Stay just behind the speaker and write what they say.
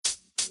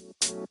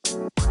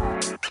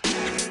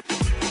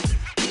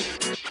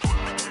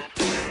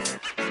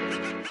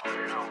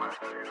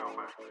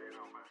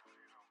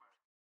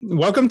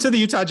Welcome to the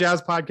Utah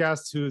Jazz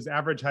podcast, whose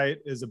average height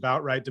is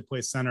about right to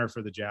play center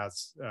for the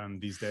Jazz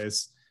these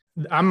days.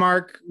 I'm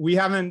Mark. We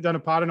haven't done a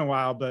pod in a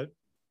while, but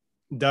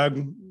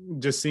Doug,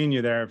 just seeing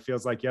you there, it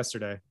feels like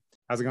yesterday.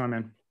 How's it going,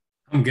 man?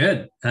 I'm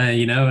good.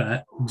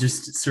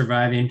 Just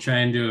surviving,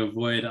 trying to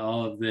avoid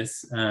all of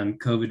this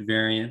COVID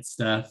variant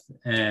stuff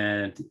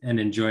and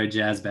enjoy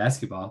Jazz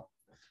basketball,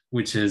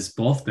 which has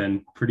both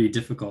been pretty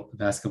difficult the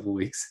past couple of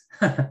weeks.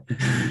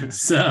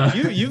 So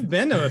you've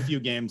been to a few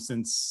games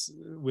since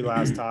we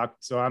last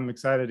talked, so I'm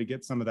excited to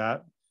get some of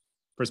that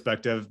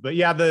perspective. But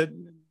yeah, the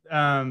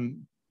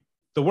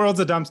world's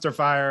a dumpster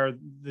fire.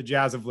 The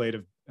Jazz of late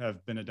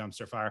have been a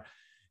dumpster fire.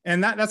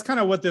 And that's kind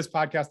of what this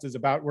podcast is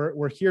about.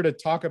 We're here to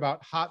talk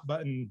about hot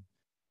button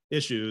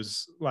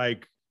issues,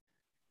 like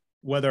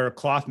whether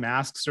cloth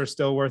masks are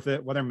still worth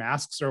it, whether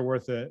masks are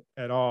worth it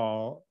at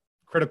all,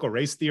 critical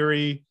race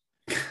theory,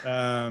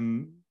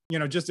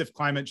 just if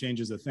climate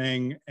change is a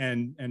thing,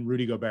 and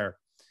Rudy Gobert.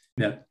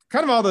 Yeah.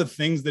 Kind of all the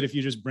things that if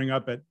you just bring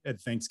up at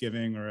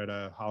Thanksgiving or at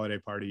a holiday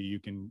party, you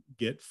can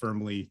get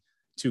firmly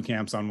two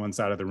camps on one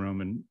side of the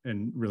room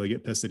and really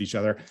get pissed at each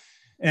other.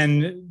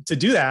 And to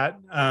do that,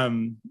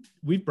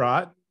 we've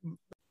brought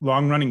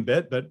long running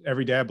bit, but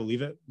every day I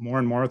believe it more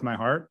and more with my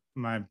heart.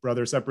 My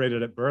brother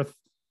separated at birth,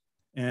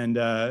 and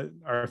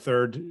our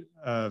third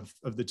of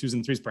the twos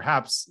and threes,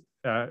 perhaps.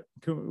 We're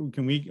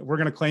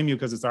going to claim you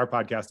because it's our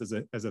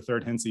podcast as a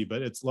third Hinsey,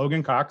 but it's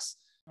Logan Cox,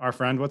 our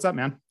friend. What's up,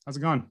 man? How's it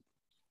going?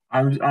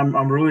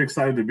 I'm really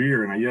excited to be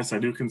here, and yes, I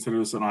do consider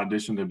this an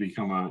audition to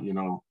become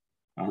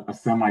a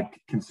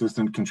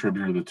semi-consistent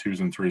contributor to the twos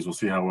and threes. We'll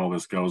see how well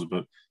this goes,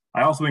 but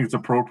I also think it's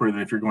appropriate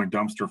that if you're going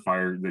dumpster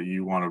fire that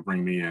you want to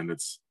bring me in.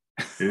 It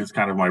is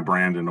kind of my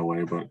brand in a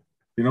way, but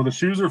the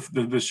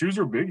shoes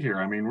are big here.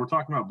 I mean, we're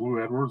talking about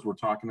Blue Edwards, we're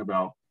talking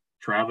about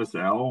Travis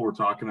L, we're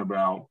talking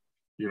about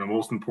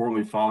most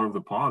importantly, father of the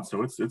pod.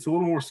 So it's a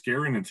little more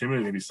scary and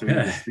intimidating to be sitting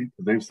in the seat.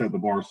 They've set the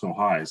bar so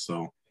high.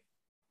 So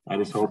I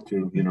just hope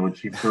to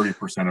achieve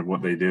 30% of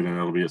what they did, and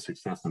it'll be a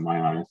success in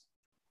my eyes.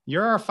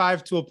 You're our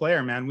 5-tool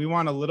player, man. We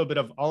want a little bit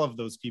of all of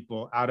those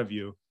people out of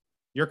you.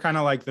 You're kind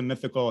of like the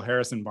mythical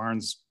Harrison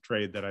Barnes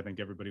trade that I think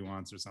everybody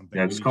wants or something.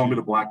 Yeah, just call me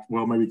the Black.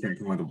 Well, maybe you can't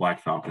call me the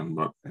Black Falcon,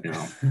 but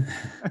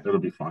it'll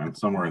be fine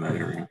somewhere in that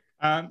area.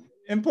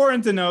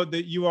 Important to note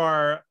that you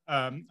are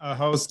a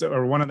host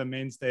or one of the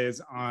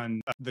mainstays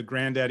on the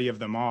granddaddy of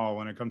them all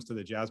when it comes to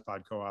the Jazz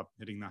Pod Co-op,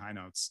 Hitting the High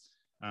Notes.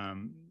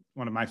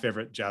 One of my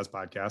favorite jazz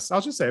podcasts. I'll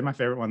just say my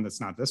favorite one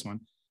that's not this one.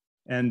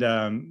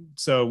 And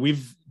so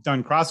we've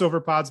done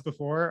crossover pods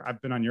before.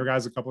 I've been on your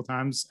guys a couple of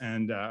times,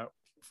 and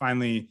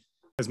finally,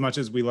 as much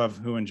as we love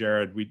Who and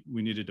Jared, we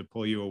needed to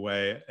pull you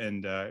away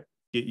and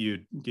get you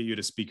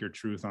to speak your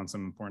truth on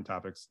some important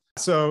topics.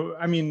 So,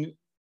 I mean,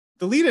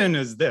 the lead-in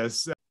is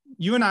this.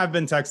 You and I have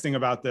been texting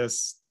about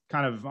this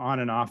kind of on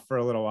and off for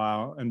a little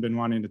while and been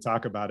wanting to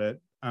talk about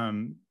it.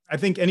 I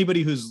think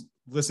anybody who's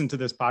listened to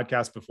this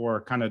podcast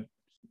before kind of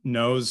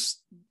knows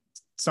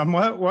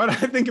somewhat what I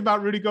think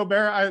about Rudy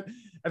Gobert.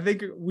 I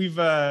think we've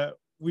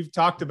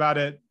talked about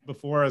it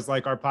before as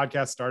like our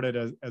podcast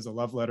started as a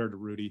love letter to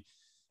Rudy.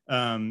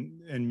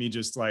 And me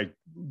just like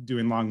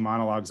doing long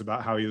monologues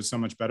about how he was so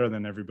much better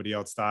than everybody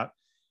else thought.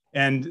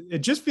 And it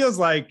just feels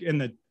like in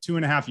the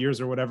 2.5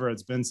 years or whatever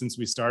it's been since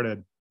we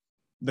started,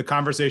 the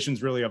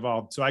conversation's really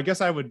evolved. So I guess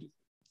I would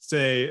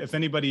say if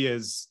anybody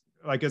is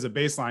like, as a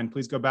baseline,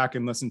 please go back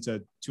and listen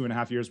to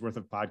 2.5 years worth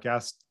of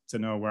podcasts to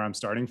know where I'm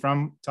starting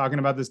from talking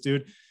about this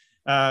dude.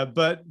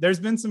 But there's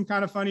been some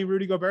kind of funny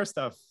Rudy Gobert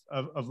stuff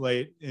of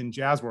late in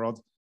Jazz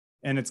world.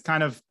 And it's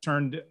kind of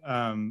turned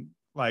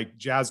like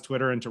Jazz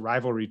Twitter into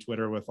rivalry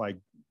Twitter with like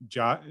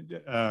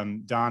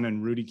Don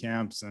and Rudy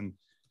camps and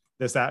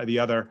this, that, or the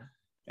other.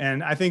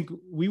 And I think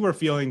we were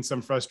feeling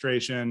some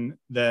frustration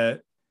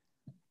that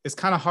it's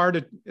kind of hard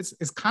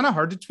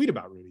to tweet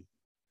about Rudy.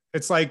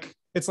 It's like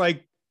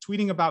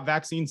tweeting about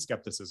vaccine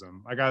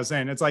skepticism. Like I was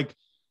saying, it's like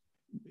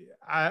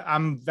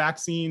I'm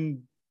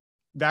vaccinated,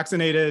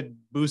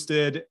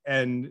 boosted,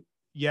 and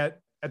yet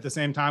at the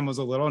same time was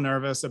a little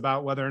nervous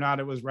about whether or not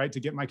it was right to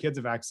get my kids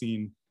a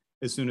vaccine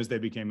as soon as they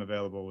became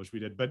available, which we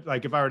did. But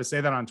like, if I were to say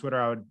that on Twitter,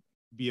 I would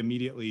be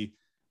immediately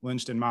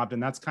lynched and mobbed.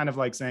 And that's kind of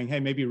like saying, hey,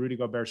 maybe Rudy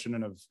Gobert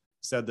shouldn't have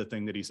said the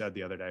thing that he said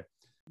the other day.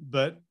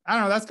 But I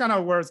don't know, that's kind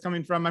of where it's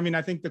coming from. I mean,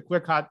 I think the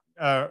quick hot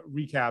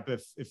recap,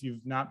 if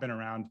you've not been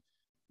around,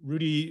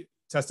 Rudy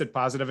tested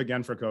positive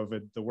again for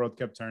COVID. The world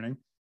kept turning,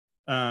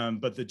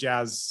 but the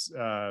Jazz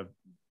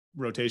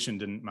rotation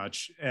didn't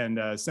much.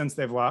 And since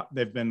they've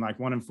been like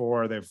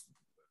 1-4,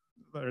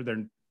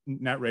 their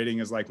net rating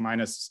is like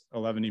minus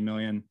 11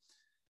 million,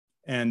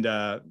 and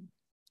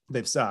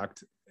they've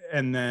sucked.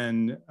 And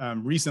then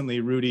recently,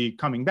 Rudy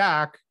coming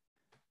back,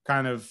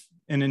 kind of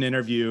in an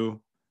interview,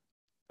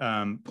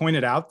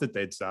 pointed out that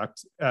they'd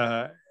sucked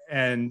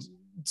and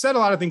said a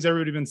lot of things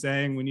everybody been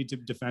saying. We need to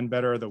defend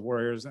better. The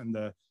Warriors and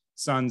the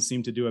Suns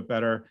seem to do it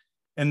better.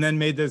 And then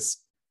made this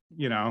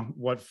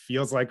what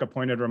feels like a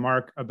pointed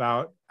remark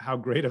about how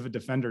great of a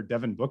defender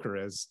Devin Booker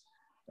is.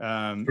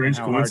 Strange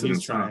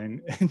coincidence.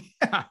 Trying.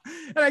 Yeah.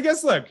 And I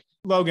guess, look,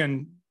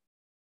 Logan,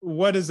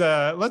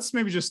 let's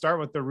maybe just start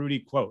with the Rudy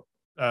quote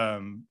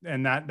and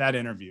that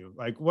interview.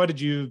 Like, what did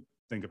you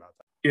think about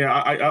that? Yeah,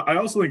 I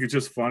also think it's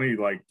just funny,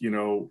 like,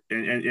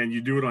 and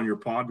you do it on your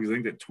pod because I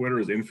think that Twitter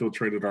has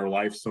infiltrated our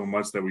life so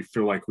much that we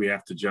feel like we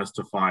have to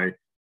justify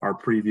our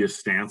previous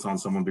stance on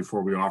someone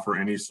before we offer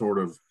any sort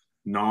of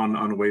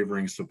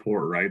non-unwavering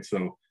support, right?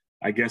 So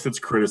I guess it's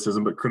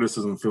criticism, but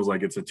criticism feels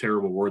like it's a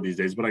terrible word these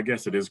days, but I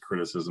guess it is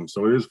criticism.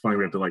 So it is funny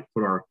we have to like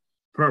put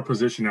our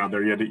position out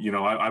there. Yet,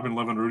 I've been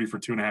loving Rudy for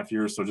 2.5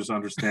 years, so just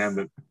understand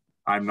that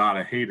I'm not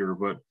a hater,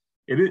 but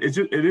it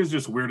is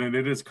just weird, and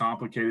it is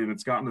complicated.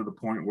 It's gotten to the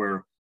point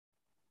where,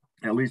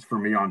 at least for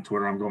me on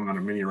Twitter, I'm going on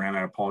a mini rant.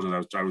 I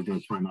apologize. I was going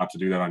to try not to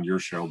do that on your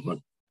show, but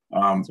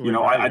I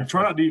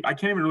try not to. I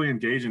can't even really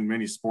engage in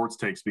many sports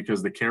takes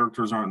because the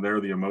characters aren't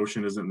there, the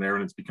emotion isn't there,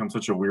 and it's become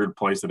such a weird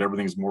place that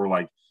everything's more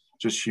like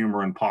just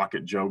humor and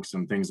pocket jokes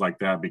and things like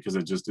that because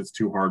it's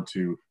too hard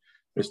to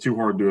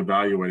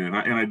evaluate it.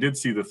 And I did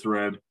see the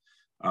thread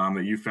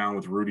that you found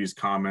with Rudy's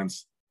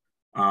comments.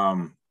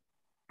 I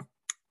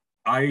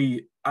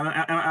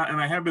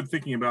have been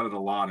thinking about it a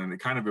lot, and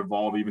it kind of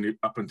evolved even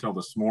up until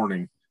this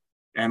morning.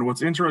 And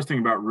what's interesting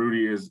about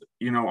Rudy is,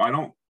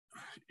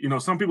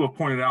 some people have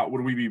pointed out,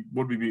 would we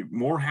be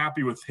more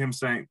happy with them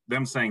saying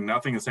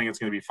nothing and saying it's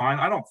going to be fine?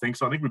 I don't think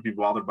so. I think we'd be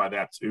bothered by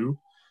that too.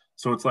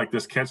 So it's like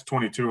this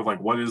catch-22 of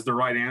like, what is the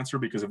right answer?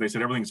 Because if they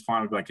said everything's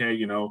fine, we'd be like,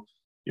 hey,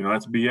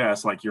 that's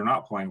BS. Like, you're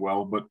not playing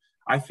well. But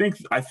I think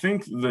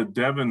the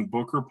Devin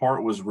Booker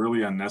part was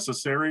really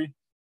unnecessary.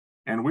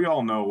 And we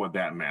all know what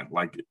that meant.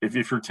 Like, if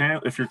you're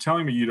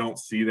telling me you don't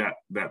see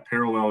that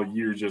parallel,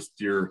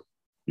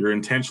 you're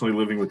intentionally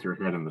living with your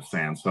head in the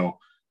sand. So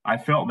I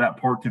felt that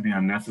part to be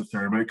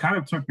unnecessary, but it kind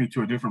of took me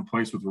to a different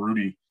place with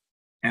Rudy,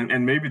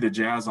 and maybe the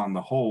Jazz on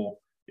the whole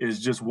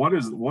is just what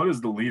is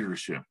the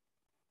leadership.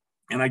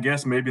 And I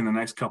guess maybe in the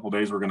next couple of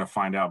days we're going to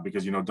find out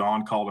because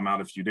Dawn called him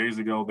out a few days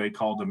ago. He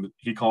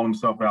called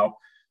himself out.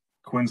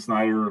 Quinn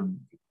Snyder,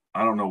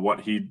 I don't know what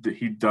he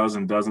does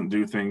and doesn't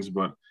do things,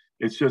 but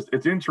it's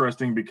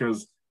interesting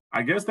because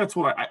I guess that's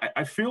what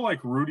I feel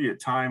like Rudy at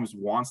times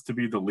wants to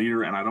be the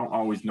leader, and I don't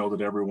always know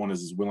that everyone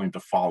is as willing to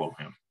follow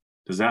him.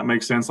 Does that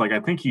make sense? Like, I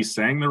think he's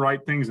saying the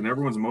right things and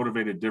everyone's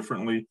motivated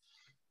differently.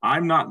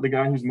 I'm not the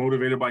guy who's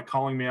motivated by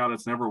calling me out.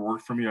 It's never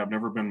worked for me. I've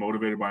never been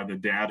motivated by the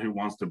dad who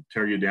wants to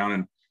tear you down.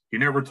 And he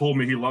never told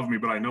me he loved me,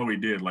 but I know he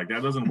did. Like,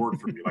 that doesn't work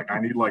for me. Like,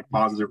 I need like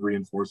positive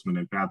reinforcement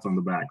and pats on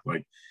the back.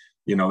 Like,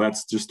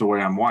 that's just the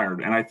way I'm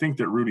wired. And I think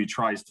that Rudy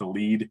tries to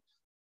lead.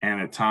 And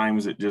at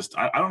times it just,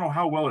 I don't know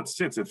how well it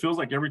sits. It feels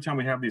like every time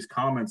we have these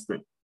comments that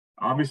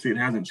obviously it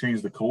hasn't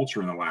changed the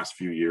culture in the last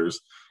few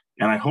years.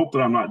 And I hope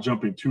that I'm not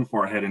jumping too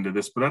far ahead into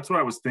this, but that's what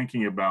I was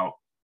thinking about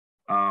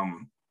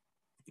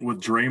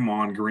with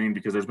Draymond Green,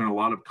 because there's been a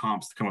lot of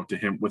comps to come up to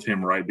him with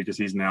him, right? Because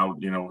he's now,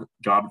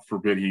 God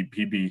forbid he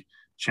be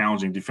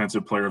challenging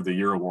Defensive Player of the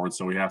Year award.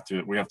 So we have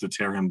to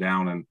tear him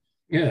down. And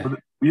yeah,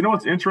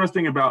 what's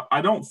interesting about,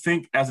 I don't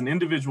think as an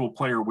individual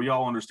player, we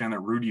all understand that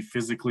Rudy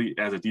physically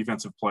as a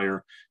defensive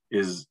player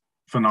is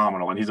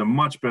phenomenal. And he's a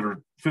much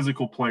better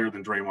physical player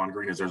than Draymond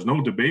Green is. There's no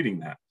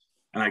debating that.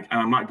 And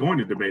I'm not going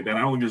to debate that.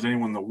 I don't think there's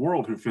anyone in the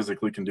world who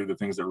physically can do the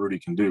things that Rudy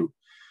can do.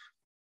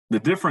 The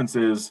difference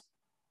is,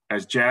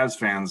 as Jazz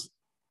fans,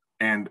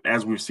 and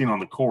as we've seen on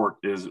the court,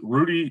 is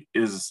Rudy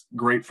is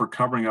great for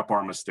covering up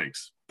our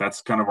mistakes.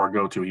 That's kind of our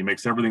go-to. He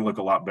makes everything look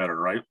a lot better,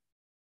 right?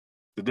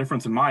 The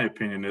difference, in my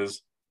opinion,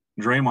 is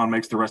Draymond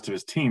makes the rest of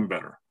his team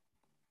better.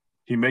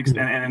 He makes,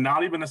 and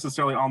not even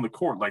necessarily on the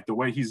court, like the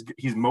way he's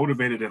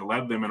motivated and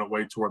led them in a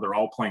way to where they're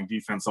all playing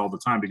defense all the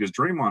time, because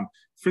Draymond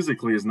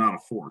physically is not a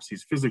force.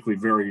 He's physically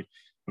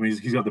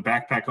he's got the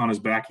backpack on his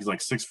back. He's like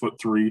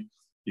 6'3",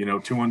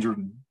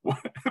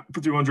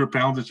 200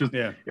 pounds. It's just,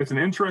 It's an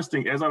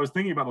interesting, as I was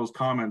thinking about those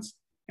comments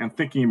and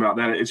thinking about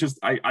that, it's just,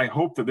 I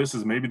hope that this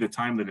is maybe the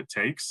time that it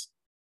takes,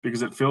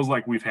 because it feels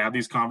like we've had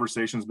these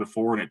conversations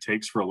before and it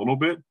takes for a little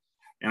bit.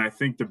 And I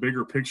think the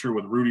bigger picture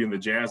with Rudy and the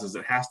Jazz is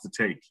it has to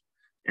take.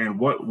 And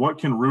what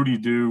can Rudy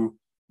do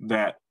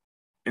that,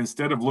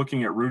 instead of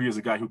looking at Rudy as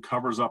a guy who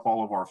covers up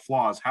all of our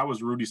flaws, how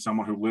is Rudy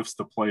someone who lifts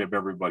the play of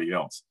everybody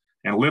else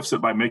and lifts it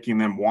by making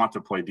them want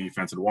to play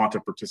defense and want to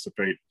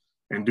participate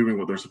and doing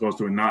what they're supposed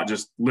to, and not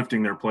just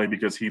lifting their play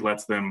because he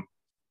lets them,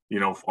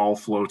 all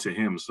flow to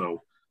him.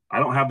 So I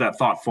don't have that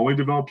thought fully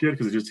developed yet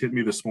because it just hit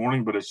me this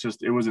morning, but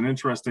it was an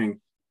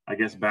interesting, I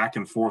guess, back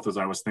and forth as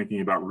I was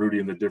thinking about Rudy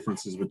and the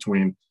differences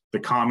between the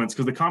comments,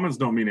 because the comments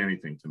don't mean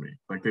anything to me.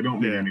 Like, they don't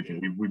mean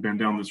anything. We've been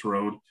down this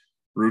road.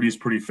 Rudy's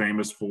pretty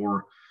famous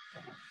for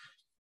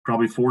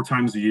probably 4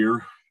 times a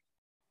year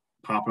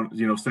popping,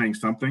 saying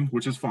something,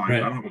 which is fine.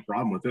 Right. I don't have a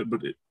problem with it,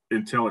 but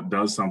until it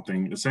does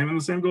something, the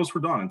same goes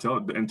for Don.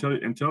 Until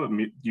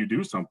you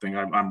do something,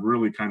 I'm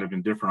really kind of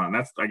indifferent on.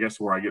 That's, I guess,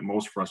 where I get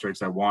most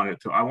frustrated. I want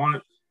it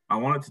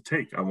to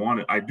take.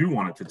 I do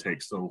want it to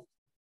take. So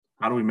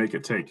how do we make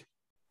it take?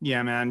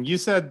 Yeah, man. You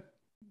said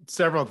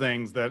several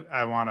things that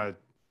I want to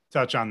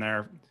touch on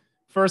there.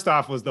 First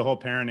off was the whole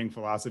parenting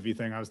philosophy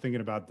thing. I was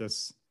thinking about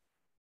this,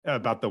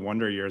 about the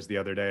Wonder Years the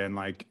other day, and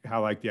like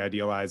how like the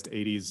idealized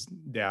 80s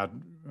dad,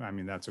 I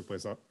mean, that took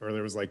place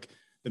earlier, was like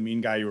the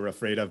mean guy you were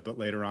afraid of, but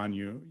later on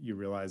you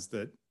realized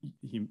that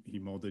he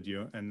molded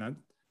you. And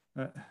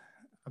that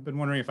I've been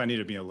wondering if I need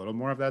to be a little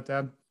more of that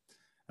dad.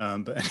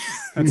 But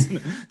that's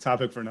a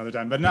topic for another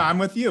time. But no, I'm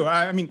with you.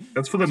 I mean,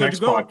 that's for the next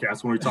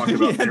podcast when we talk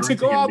about to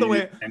go all the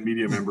way and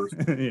media members.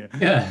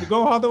 To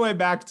go all the way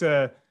back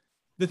to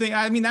the thing.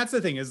 I mean, that's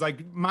the thing is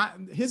like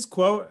his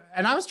quote,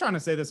 and I was trying to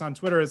say this on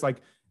Twitter, is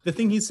like the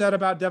thing he said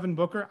about Devin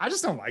Booker. I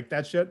just don't like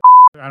that shit.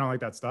 I don't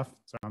like that stuff.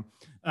 So,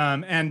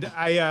 and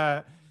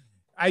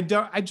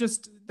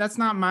that's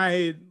not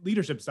my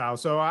leadership style.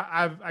 So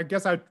I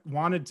guess I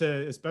wanted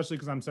to, especially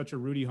because I'm such a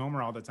Rudy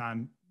homer all the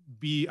time,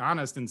 be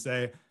honest and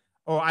say,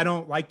 oh, I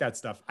don't like that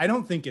stuff. I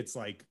don't think it's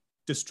like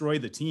destroy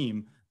the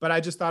team, but I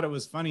just thought it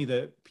was funny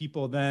that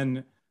people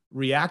then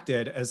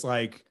reacted as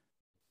like,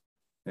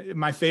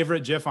 my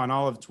favorite GIF on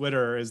all of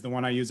Twitter is the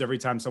one I use every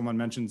time someone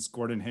mentions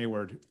Gordon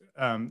Hayward,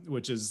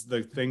 which is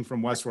the thing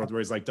from Westworld where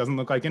he's like, doesn't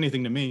look like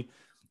anything to me.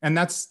 And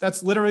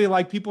that's literally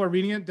like, people are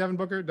reading it. Devin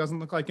Booker doesn't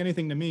look like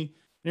anything to me.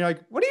 And you're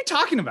like, what are you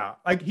talking about?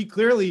 Like, he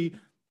clearly,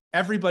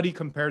 everybody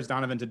compares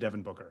Donovan to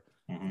Devin Booker.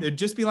 Mm-hmm. It'd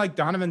just be like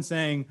Donovan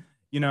saying,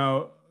 you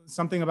know,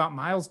 something about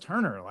Miles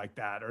Turner like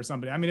that or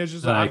somebody. I mean, it's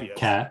just obvious.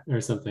 Cat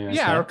or something like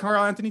that. Or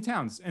Karl Anthony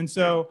Towns. And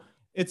so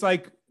it's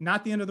like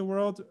not the end of the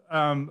world,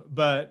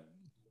 but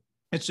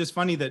it's just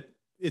funny that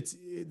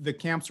the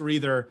camps were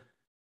either,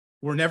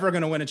 we're never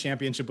going to win a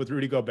championship with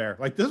Rudy Gobert.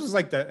 Like, this was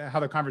like how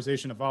the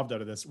conversation evolved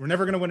out of this. We're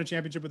never going to win a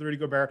championship with Rudy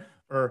Gobert,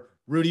 or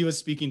Rudy was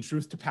speaking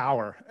truth to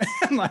power.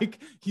 And like,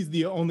 he's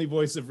the only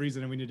voice of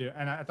reason and we need to do.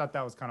 And I thought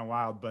that was kind of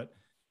wild, but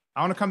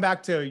I want to come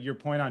back to your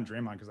point on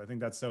Draymond, because I think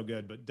that's so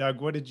good. But Doug,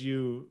 what'd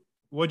you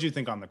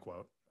think on the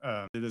quote?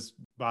 Did this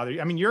bother you?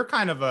 I mean, you're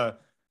kind of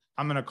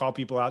I'm going to call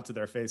people out to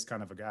their face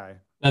kind of a guy.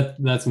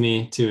 That's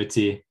me to a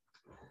T.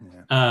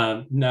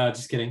 Yeah. No,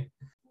 just kidding.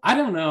 I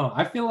don't know.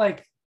 I feel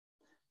like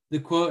the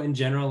quote in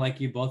general,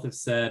 like you both have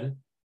said,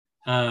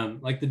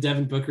 like the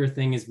Devin Booker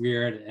thing is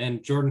weird.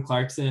 And Jordan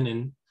Clarkson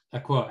in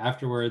a quote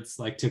afterwards,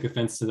 like took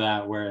offense to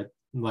that, where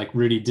like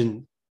Rudy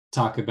didn't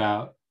talk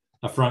about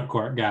a front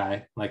court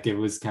guy. Like it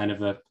was kind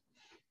of a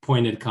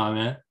pointed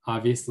comment,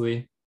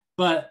 obviously.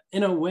 But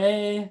in a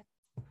way,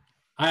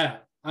 I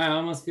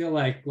almost feel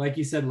like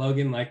you said,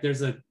 Logan, like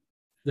there's a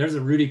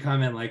Rudy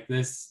comment like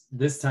this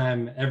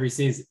time every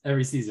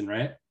season,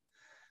 right?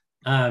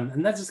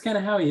 And that's just kind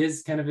of how he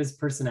is, kind of his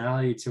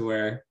personality, to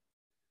where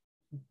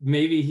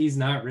maybe he's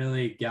not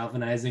really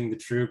galvanizing the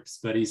troops,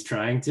 but he's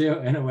trying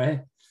to, in a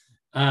way.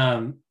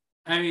 I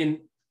mean,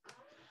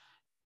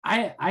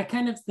 I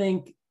kind of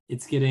think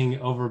it's getting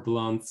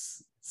overblown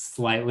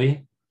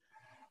slightly.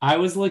 I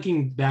was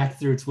looking back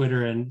through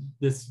Twitter, and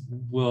this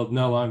will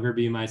no longer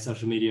be my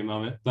social media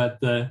moment, but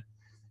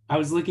I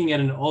was looking at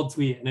an old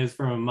tweet, and it was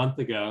from a month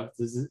ago.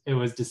 It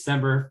was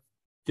December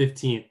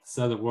 15th.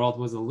 So the world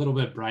was a little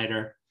bit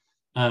brighter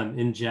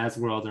in Jazz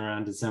world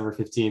around December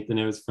 15th. And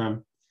it was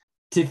from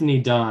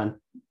Tiffany Dawn,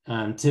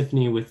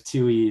 Tiffany with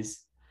 2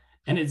 E's.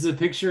 And it's a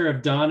picture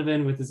of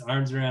Donovan with his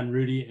arms around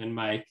Rudy and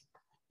Mike.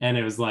 And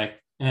it was like,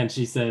 and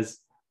she says,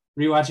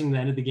 rewatching the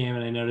end of the game,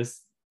 and I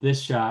noticed this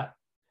shot.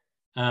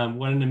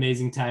 What an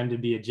amazing time to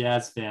be a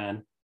Jazz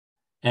fan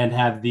and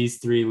have these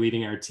three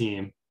leading our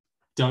team.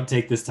 Don't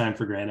take this time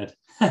for granted.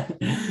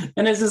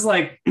 And it's just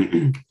like,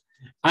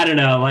 I don't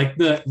know, like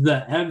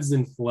the ebbs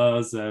and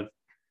flows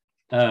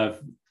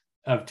of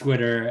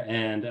Twitter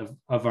and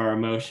of our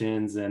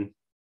emotions and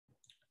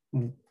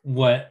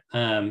what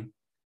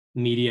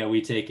media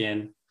we take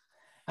in.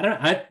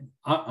 I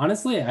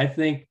honestly, I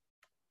think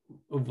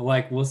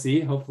like, we'll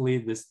see. Hopefully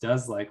this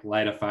does like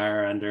light a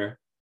fire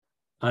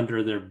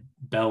under their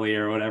belly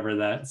or whatever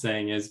that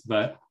saying is,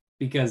 but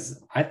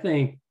because I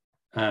think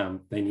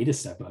they need to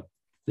step up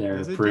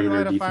their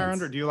perimeter defense.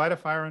 Do you light a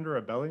fire under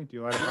a belly? Do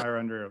you light a fire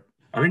under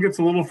I think it's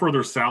a little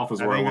further south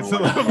is where I want to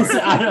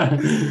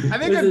I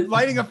think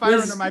lighting a fire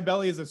under my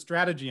belly is a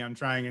strategy I'm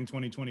trying in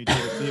 2022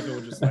 to see if it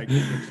would just like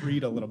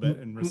retreat a little bit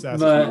and recess.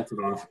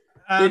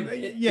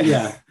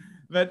 Yeah.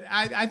 But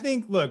I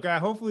think, look,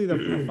 hopefully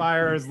the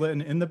fire is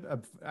lit in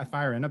a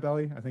fire in a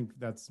belly. I think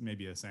that's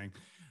maybe a saying.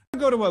 I'll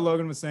go to what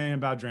Logan was saying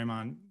about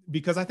Draymond,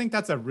 because I think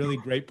that's a really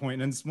great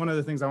point. And it's one of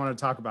the things I want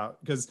to talk about,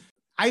 because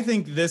I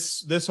think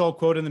this whole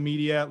quote in the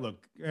media,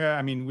 look,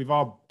 I mean, we've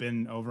all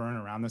been over and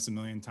around this a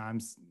million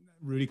times.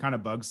 Rudy kind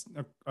of bugs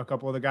a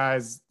couple of the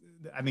guys.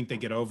 I think they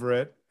get over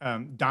it.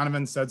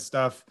 Donovan said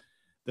stuff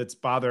that's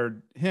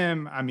bothered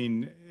him. I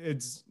mean,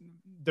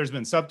 there's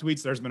been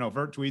subtweets, there's been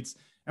overt tweets.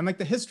 And like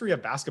the history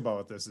of basketball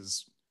with this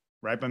is,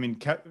 right? I mean,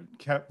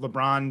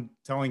 LeBron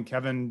telling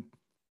Kevin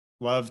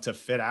Love to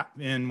fit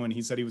in when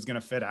he said he was going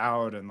to fit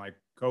out, and like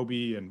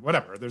Kobe and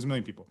whatever. There's a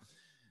million people.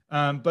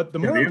 But the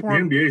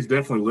NBA is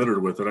definitely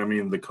littered with it. I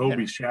mean, the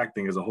Kobe Shaq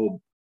thing is a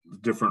whole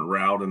different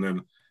route. And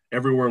then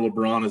everywhere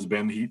LeBron has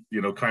been,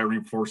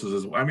 Kyrie forces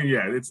his. I mean,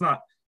 yeah, it's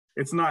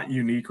not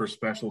unique or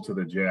special to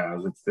the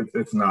Jazz.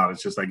 It's not.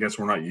 It's just, I guess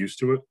we're not used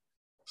to it.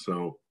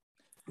 So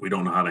we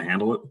don't know how to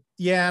handle it.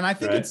 Yeah, and I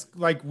think it's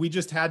like we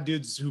just had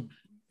dudes who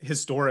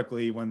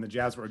historically, when the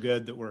Jazz were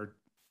good, that were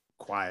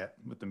quiet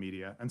with the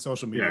media, and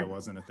social media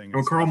wasn't a thing.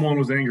 When Karl Malone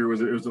was angry,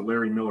 it was at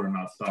Larry Miller,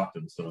 not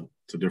Stockton. So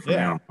it's a different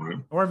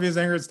animal. Or if he was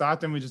angry at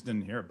Stockton, we just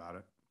didn't hear about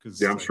it.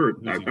 I'm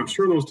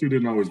sure those two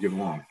didn't always get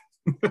along.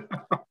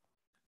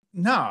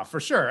 No, for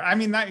sure. I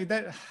mean,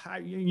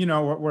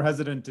 we're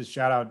hesitant to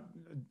shout out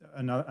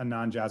a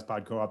non-Jazz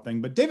pod co-op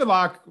thing, but David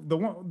Locke,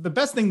 the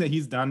best thing that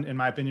he's done, in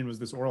my opinion, was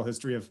this oral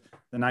history of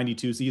the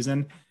 92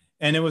 season.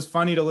 And it was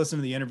funny to listen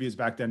to the interviews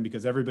back then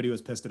because everybody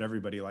was pissed at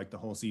everybody like the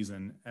whole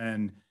season.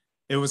 And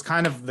it was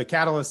kind of the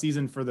catalyst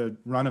season for the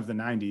run of the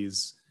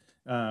 90s.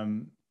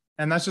 And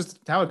that's just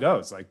how it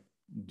goes. Like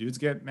dudes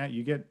get mad,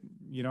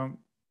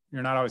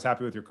 you're not always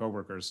happy with your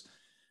coworkers.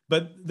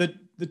 But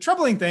the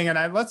troubling thing,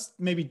 and let's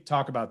maybe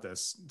talk about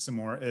this some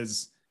more,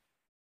 is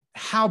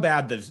how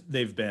bad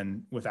they've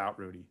been without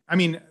Rudy. I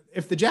mean,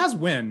 if the Jazz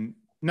win,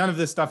 none of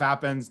this stuff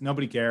happens.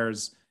 Nobody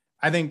cares.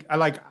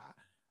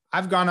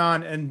 I've gone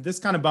on, and this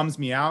kind of bums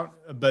me out,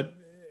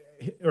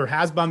 or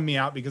has bummed me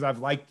out because I've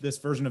liked this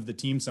version of the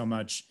team so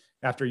much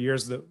after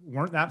years that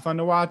weren't that fun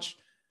to watch.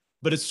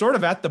 But it's sort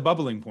of at the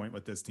bubbling point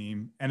with this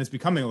team, and it's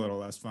becoming a little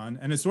less fun.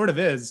 And it sort of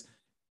is.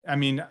 I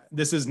mean,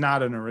 this is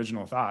not an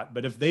original thought,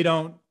 but if they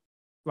don't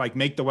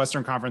make the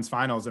Western Conference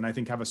Finals and I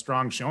think have a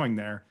strong showing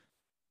there,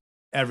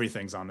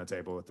 everything's on the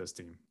table with this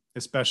team,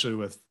 especially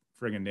with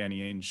friggin' Danny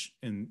Ainge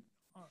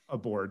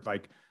aboard.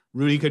 Like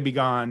Rudy could be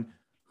gone.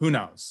 Who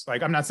knows?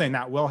 Like, I'm not saying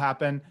that will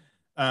happen.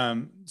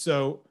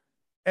 So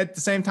at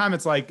the same time,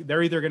 it's like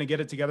they're either going to get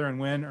it together and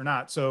win or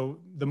not. So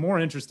the more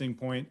interesting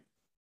point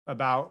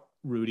about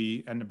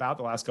Rudy and about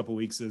the last couple of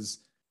weeks is,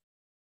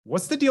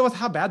 what's the deal with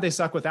how bad they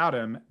suck without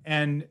him?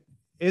 And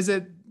is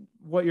it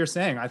what you're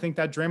saying? I think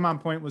that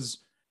Draymond point was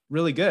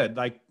really good.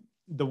 Like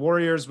the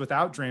Warriors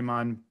without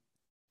Draymond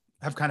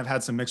have kind of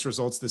had some mixed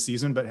results this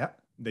season, but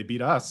they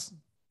beat us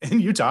in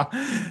Utah.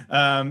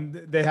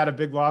 They had a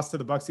big loss to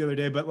the Bucks the other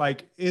day, but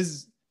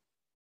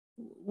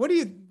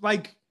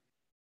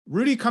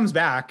Rudy comes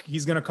back.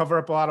 He's going to cover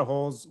up a lot of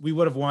holes. We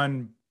would have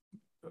won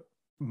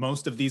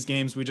most of these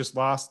games we just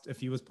lost if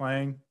he was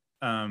playing.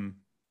 I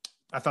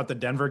thought the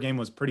Denver game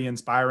was pretty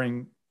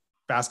inspiring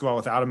basketball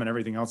without him, and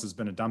everything else has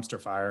been a dumpster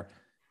fire.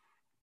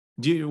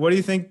 What do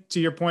you think, to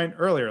your point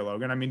earlier,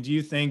 Logan? I mean, do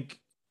you think,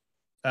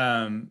 is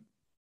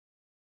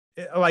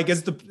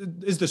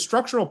the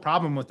structural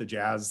problem with the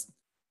Jazz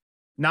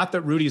not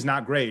that Rudy's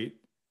not great,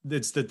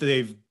 it's that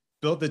they've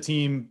built the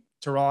team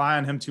to rely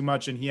on him too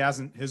much, and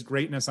his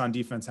greatness on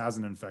defense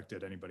hasn't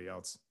infected anybody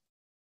else?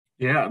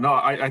 Yeah, no,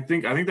 I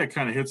think that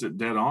kind of hits it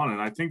dead on,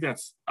 and I think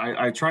that's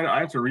I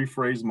have to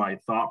rephrase my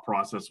thought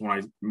process when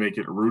I make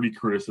it Rudy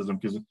criticism,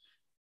 because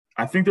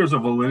I think there's a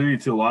validity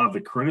to a lot of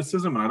the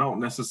criticism, and I don't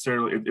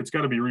necessarily. It's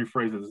got to be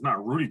rephrased. It's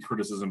not Rudy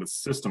criticism; it's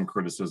system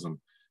criticism,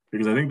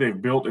 because I think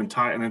they've built an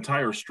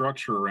entire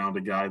structure around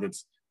a guy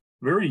that's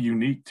very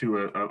unique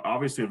to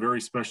obviously a very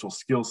special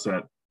skill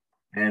set,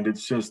 and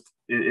it's just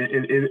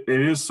it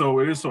is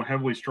so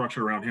heavily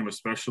structured around him,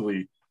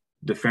 especially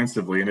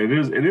defensively, and it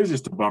is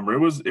just a bummer. It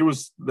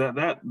was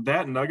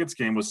that Nuggets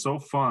game was so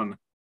fun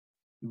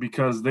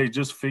because they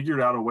just figured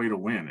out a way to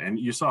win. And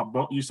you saw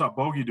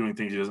Bogey doing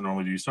things he doesn't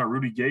normally do. You saw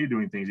Rudy Gay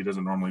doing things he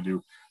doesn't normally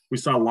do. We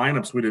saw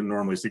lineups we didn't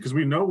normally see, because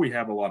we know we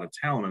have a lot of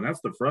talent, and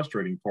that's the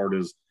frustrating part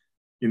is,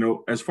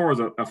 as far as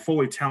a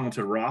fully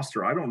talented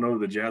roster, I don't know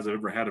the Jazz have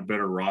ever had a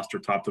better roster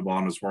top to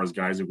bottom as far as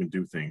guys who can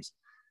do things.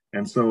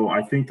 And so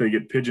I think they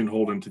get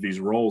pigeonholed into these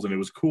roles, and it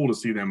was cool to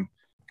see them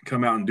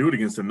come out and do it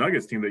against the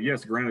Nuggets team that,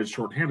 yes, granted, is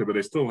shorthanded, but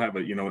they still have a,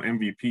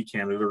 MVP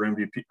candidate or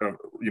MVP,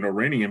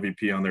 reigning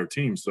MVP on their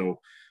team. So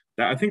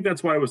I think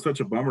that's why it was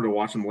such a bummer to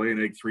watch them lay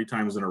an egg 3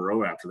 times in a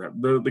row after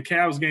that. The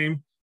Cavs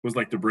game was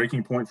like the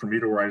breaking point for me,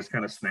 to where I just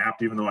kind of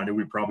snapped, even though I knew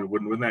we probably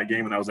wouldn't win that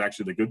game, and that was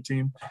actually the good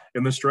team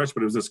in the stretch.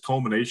 But it was this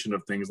culmination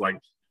of things like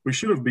we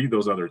should have beat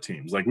those other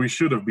teams. Like we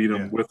should have beat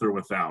them with or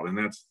without. And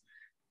that's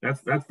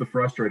the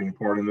frustrating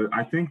part. And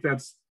I think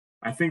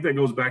that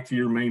goes back to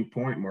your main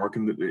point, Mark.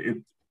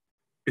 And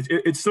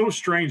it's so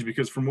strange,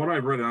 because from what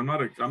I've read, and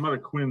I'm not a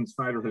Quinn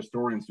Snyder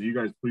historian, so you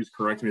guys please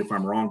correct me if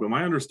I'm wrong, but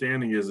my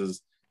understanding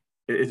is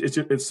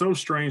it's so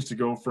strange to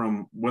go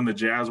from when the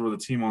Jazz were the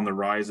team on the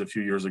rise a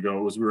few years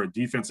ago. We were a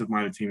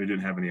defensive-minded team who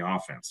didn't have any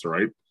offense,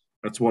 right?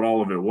 That's what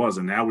all of it was.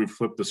 And now we've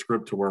flipped the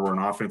script to where we're an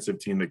offensive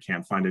team that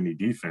can't find any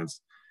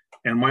defense.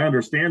 And my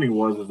understanding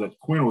is that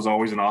Quinn was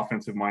always an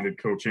offensive-minded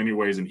coach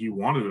anyways, and he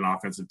wanted an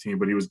offensive team,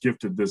 but he was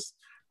gifted this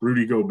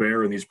Rudy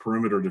Gobert and these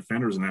perimeter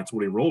defenders, and that's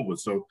what he rolled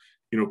with. So,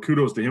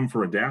 kudos to him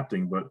for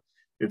adapting. But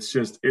it's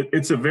just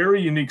it's a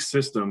very unique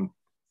system,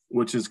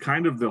 which is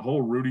kind of the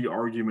whole Rudy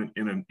argument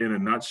in a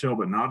nutshell,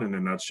 but not in a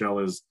nutshell,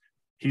 is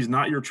he's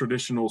not your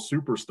traditional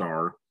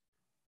superstar,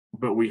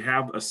 but we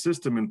have a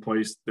system in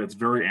place that's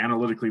very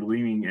analytically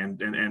leaning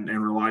and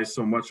relies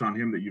so much on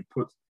him that you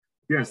put.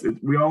 Yes,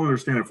 we all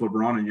understand if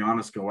LeBron and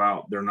Giannis go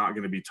out, they're not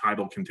going to be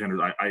title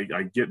contenders.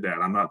 I get that.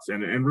 I'm not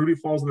saying, and Rudy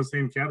falls in the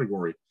same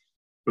category,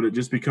 but it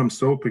just becomes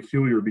so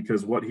peculiar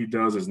because what he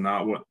does is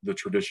not what the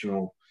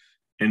traditional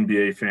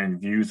NBA fan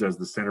views as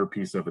the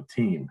centerpiece of a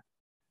team.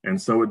 And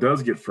so it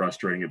does get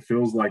frustrating. It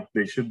feels like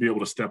they should be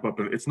able to step up.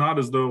 And it's not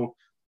as though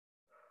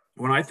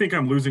when I think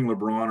I'm losing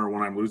LeBron or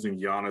when I'm losing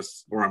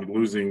Giannis or I'm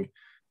losing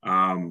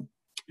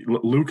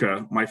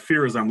Luka, my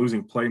fear is I'm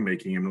losing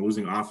playmaking and I'm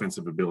losing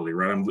offensive ability,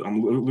 right?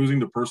 I'm losing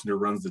the person who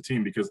runs the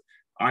team because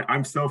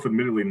I'm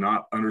self-admittedly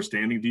not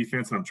understanding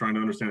defense, and I'm trying to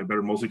understand it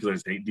better, mostly because I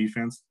just hate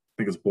defense. I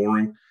think it's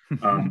boring.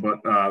 But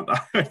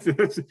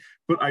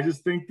I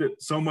just think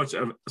that so much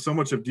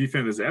of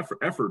defense is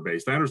effort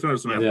based. I understand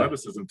there's some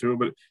athleticism to it,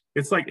 but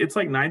it's like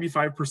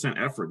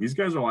 95% effort. These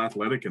guys are all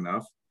athletic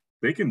enough;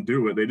 they can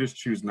do it. They just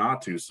choose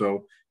not to.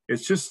 So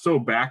it's just so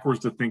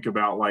backwards to think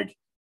about like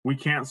we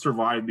can't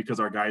survive because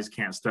our guys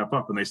can't step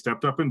up. And they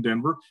stepped up in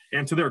Denver.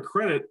 And to their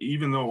credit,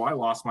 even though I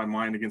lost my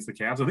mind against the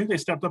Cavs, I think they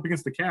stepped up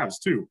against the Cavs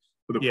too.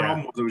 But the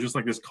problem was it was just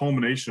like this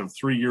culmination of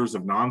 3 years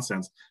of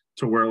nonsense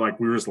to where like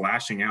we were just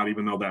lashing out,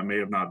 even though that may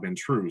have not been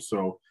true.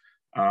 So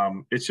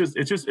it's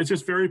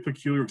just very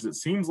peculiar because it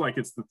seems like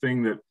it's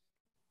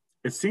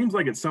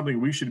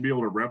something we should be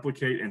able to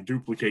replicate and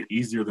duplicate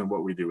easier than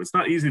what we do. It's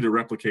not easy to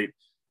replicate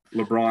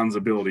LeBron's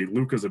ability,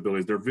 Luka's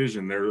abilities, their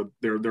vision,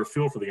 their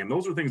feel for the game.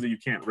 Those are things that you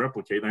can't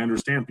replicate. I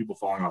understand people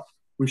falling off.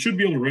 We should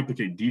be able to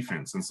replicate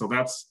defense, and so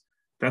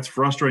that's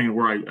frustrating.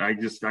 Where I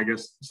guess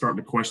starting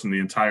to question the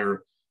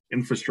entire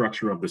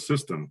infrastructure of the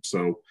system.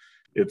 So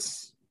I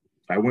think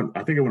I went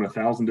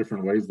 1,000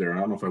 different ways there. I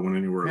don't know if I went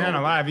anywhere. Man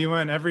alive, you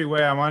went every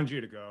way I wanted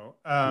you to go.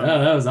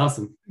 No, that was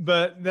awesome.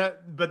 But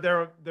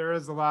there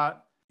is a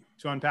lot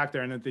to unpack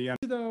there, and at the end,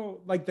 though,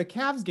 like the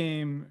Cavs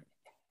game.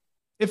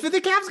 If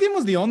the Cavs game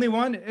was the only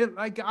one, it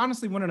like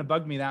honestly wouldn't have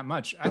bugged me that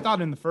much. I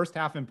thought in the first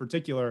half in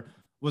particular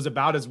was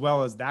about as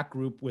well as that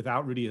group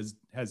without Rudy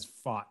has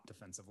fought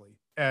defensively.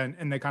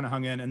 And they kind of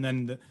hung in. And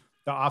then the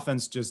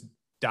offense just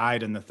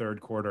died in the third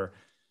quarter.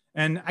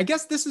 And I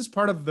guess this is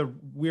part of the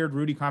weird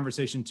Rudy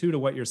conversation too, to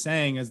what you're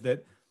saying is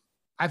that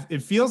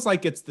it feels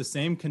like it's the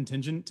same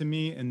contingent to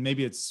me. And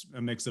maybe it's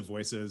a mix of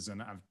voices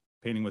and I'm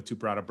painting with too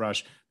broad a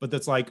brush, but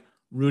that's like,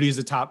 Rudy's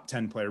a top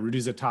 10 player.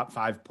 Rudy's a top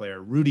 5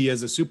 player. Rudy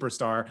is a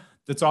superstar.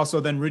 That's also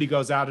then Rudy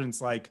goes out and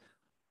it's like,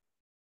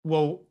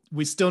 well,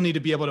 we still need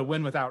to be able to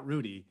win without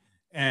Rudy.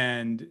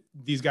 And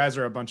these guys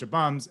are a bunch of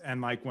bums.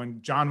 And like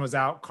when John was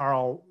out,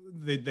 Carl,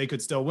 they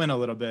could still win a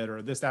little bit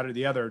or this, that, or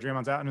the other.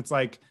 Draymond's out. And it's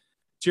like,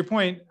 to your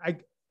point,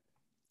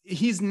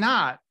 he's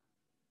not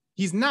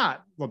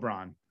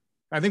LeBron.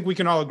 I think we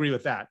can all agree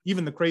with that.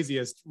 Even the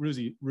craziest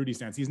Rudy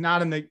stance. He's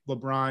not in the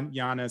LeBron,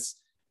 Giannis,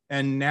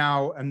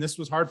 and this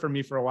was hard for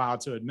me for a while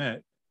to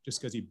admit,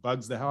 just because he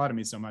bugs the hell out of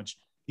me so much.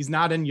 He's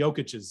not in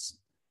Jokic's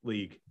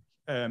league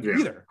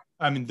either.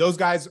 I mean, those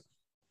guys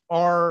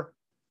are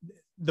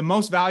the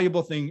most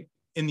valuable thing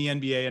in the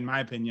NBA, in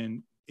my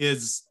opinion,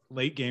 is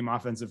late game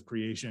offensive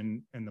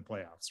creation in the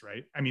playoffs,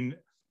 right? I mean,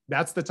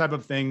 that's the type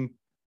of thing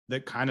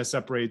that kind of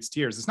separates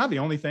tiers. It's not the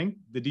only thing.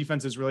 The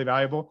defense is really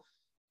valuable.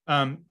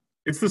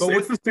 It's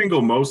the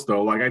single most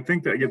though. Like I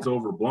think that gets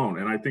overblown,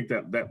 and I think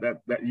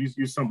that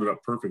you summed it up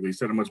perfectly. You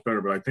said it much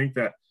better, but I think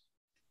that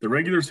the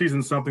regular season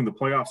is something, the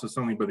playoffs is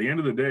something. But at the end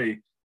of the day,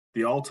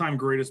 the all-time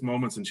greatest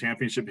moments in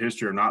championship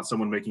history are not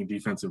someone making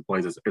defensive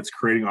plays. It's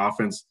creating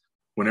offense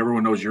when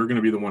everyone knows you're going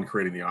to be the one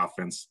creating the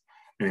offense.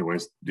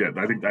 Anyways, yeah,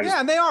 I think that.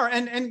 Yeah, they are,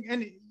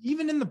 and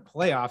even in the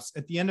playoffs,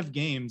 at the end of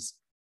games,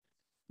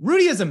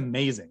 Rudy is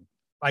amazing.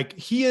 Like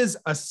he is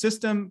a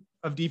system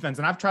of defense,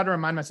 and I've tried to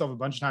remind myself a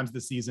bunch of times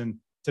this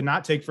season to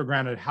not take for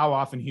granted how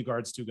often he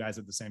guards 2 guys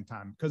at the same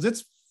time, because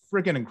it's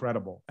freaking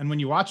incredible. And when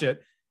you watch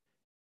it,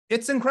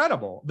 it's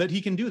incredible that he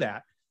can do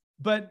that.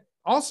 But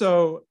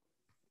also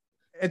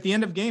at the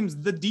end of games,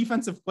 the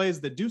defensive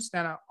plays that do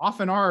stand out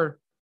often are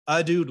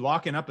a dude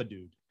locking up a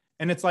dude.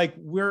 And it's like,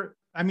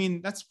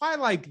 that's why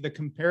like the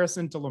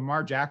comparison to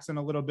Lamar Jackson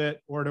a little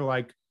bit, or to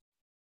like,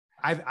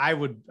 I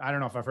don't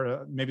know if I've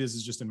heard, maybe this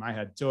is just in my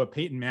head, to a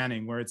Peyton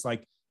Manning, where it's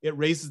like, it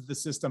raises the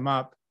system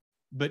up,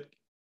 but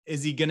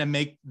is he going to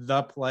make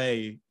the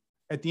play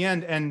at the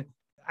end? And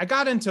I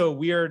got into a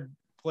weird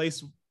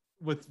place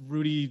with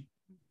Rudy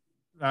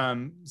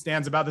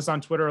stands about this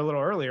on Twitter a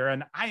little earlier.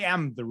 And I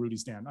am the Rudy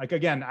stan. Like,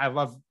 again, I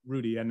love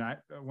Rudy. And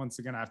once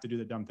again, I have to do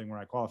the dumb thing where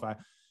I qualify.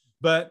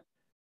 But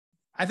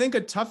I think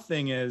a tough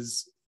thing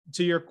is,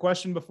 to your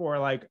question before,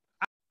 like,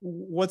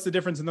 what's the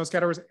difference in those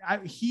categories?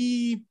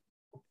 He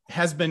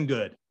has been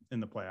good in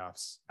the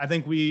playoffs. I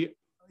think we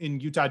in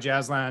Utah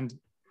Jazzland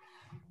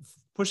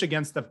push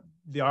against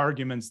the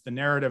arguments, the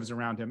narratives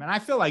around him. And I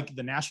feel like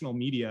the national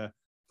media,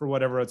 for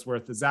whatever it's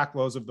worth, the Zach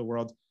Lowe's of the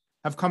world,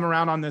 have come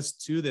around on this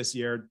too this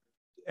year.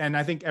 And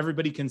I think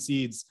everybody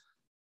concedes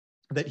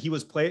that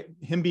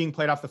him being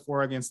played off the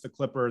floor against the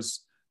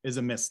Clippers is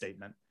a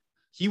misstatement.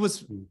 He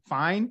was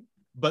fine,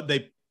 but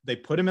they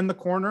put him in the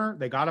corner,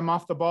 they got him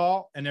off the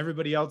ball, and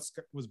everybody else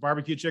was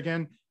barbecue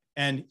chicken,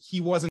 and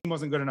he wasn't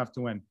good enough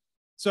to win.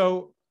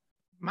 So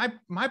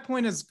my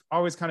point has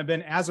always kind of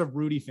been, as a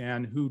Rudy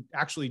fan who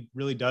actually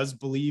really does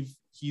believe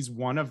he's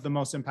one of the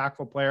most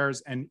impactful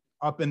players and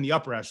up in the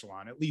upper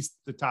echelon, at least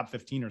the top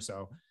 15 or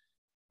so,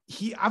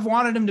 I've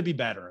wanted him to be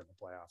better in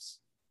the playoffs.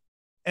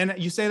 And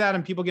you say that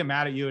and people get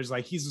mad at you. It's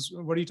like,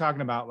 what are you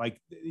talking about?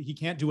 Like, he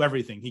can't do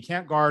everything. He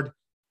can't guard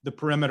the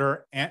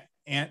perimeter and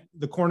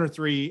the corner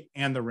three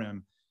and the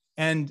rim.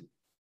 And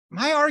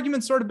my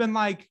argument's sort of been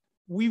like,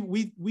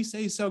 we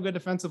say he's so good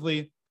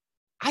defensively.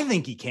 I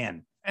think he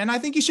can, and I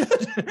think he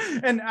should.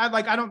 And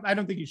I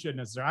don't think he should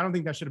necessarily. I don't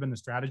think that should have been the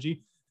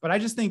strategy, but I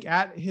just think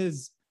at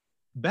his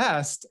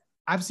best,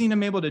 I've seen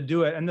him able to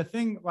do it. And the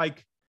thing,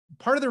 like,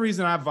 part of the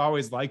reason I've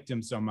always liked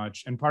him so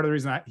much, and part of the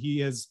reason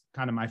he is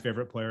kind of my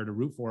favorite player to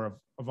root for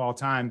of all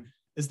time,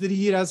 is that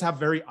he does have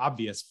very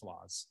obvious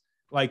flaws.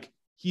 Like,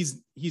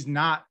 he's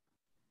not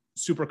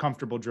super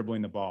comfortable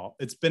dribbling the ball.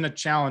 It's been a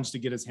challenge to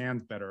get his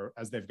hands better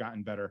as they've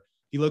gotten better.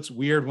 He looks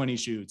weird when he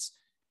shoots.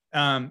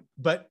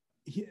 But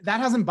that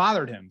hasn't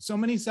bothered him. So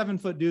many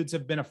 7-foot dudes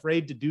have been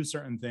afraid to do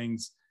certain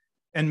things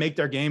and make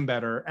their game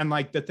better. And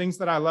like, the things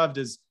that I loved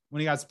is when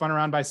he got spun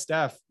around by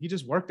Steph, he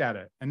just worked at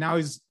it. And now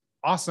he's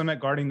awesome at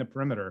guarding the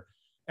perimeter.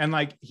 And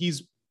like,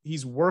 he's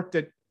worked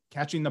at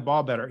catching the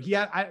ball better.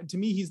 To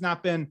me, he's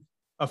not been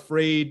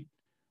afraid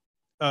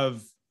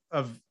of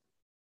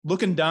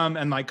looking dumb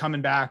and like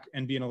coming back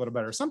and being a little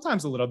better.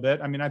 Sometimes a little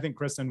bit. I mean, I think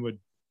Kristen would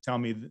tell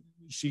me that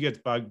she gets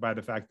bugged by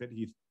the fact that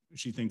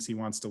she thinks he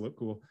wants to look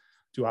cool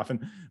too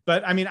often.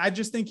 But I mean, I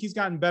just think he's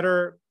gotten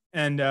better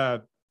and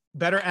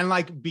better. And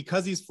like,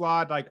 because he's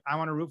flawed, like, I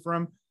want to root for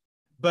him.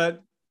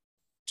 But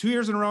 2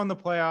 years in a row in the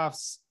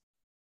playoffs,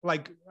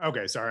 like,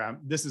 okay, sorry,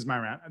 this is my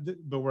rant,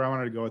 but where I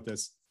wanted to go with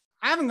this,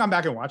 I haven't gone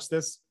back and watched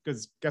this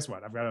because guess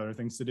what? I've got other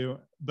things to do.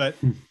 But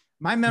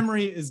my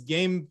memory is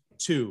game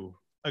 2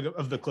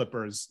 of the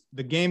Clippers.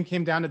 The game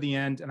came down to the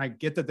end, and I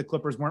get that the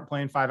Clippers weren't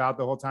playing 5 out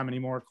the whole time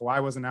anymore.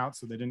 Kawhi wasn't out,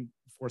 so they didn't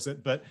force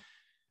it. But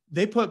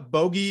they put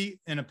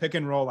Bogey in a pick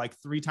and roll like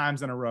 3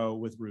 times in a row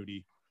with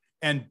Rudy.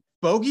 And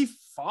Bogey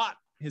fought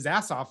his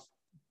ass off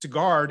to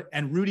guard,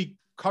 and Rudy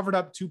covered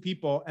up 2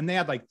 people, and they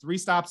had like 3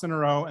 stops in a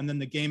row. And then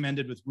the game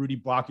ended with Rudy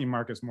blocking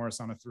Marcus Morris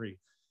on a 3.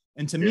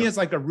 And to me, as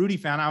like a Rudy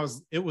fan,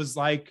 it was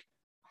like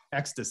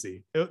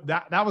ecstasy.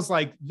 That was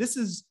like, this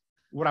is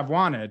what I've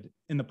wanted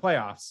in the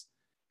playoffs.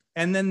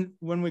 And then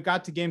when we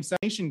got to game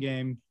 7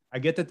 game, I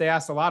get that they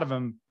asked a lot of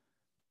him.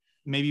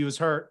 Maybe he was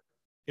hurt.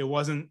 It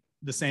wasn't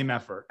the same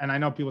effort. And I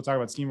know people talk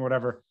about scheme or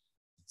whatever.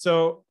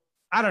 So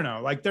I don't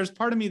know, like, there's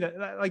part of me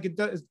that like, it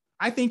does.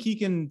 I think he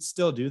can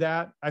still do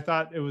that. I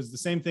thought it was the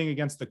same thing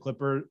against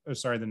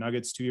the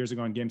Nuggets 2 years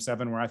ago in game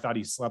 7, where I thought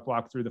he slept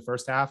walked through the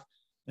first half.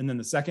 And then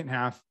the second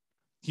half,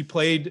 he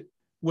played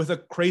with a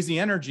crazy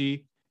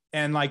energy,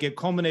 and like, it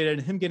culminated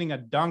in him getting a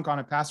dunk on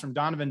a pass from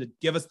Donovan to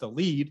give us the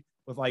lead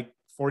with like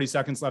 40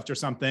 seconds left or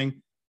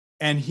something.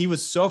 And he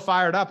was so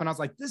fired up, and I was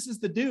like, this is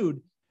the dude.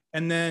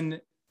 And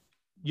then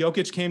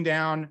Jokic came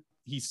down.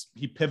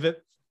 He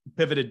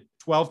pivoted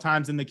 12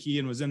 times in the key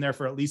and was in there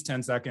for at least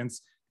 10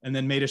 seconds, and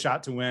then made a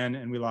shot to win.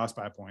 And we lost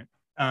by a point.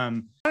 I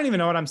don't even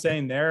know what I'm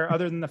saying there,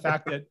 other than the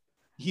fact that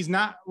he's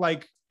not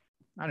like,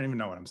 I don't even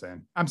know what I'm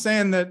saying. I'm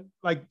saying that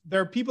like,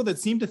 there are people that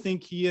seem to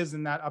think he is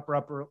in that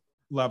upper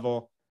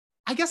level.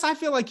 I guess I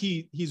feel like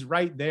he's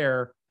right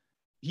there.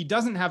 He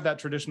doesn't have that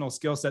traditional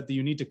skill set that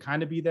you need to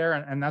kind of be there.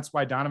 And that's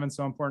why Donovan's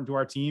so important to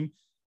our team.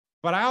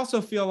 But I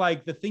also feel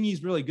like the thing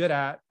he's really good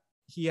at,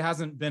 he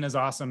hasn't been as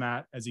awesome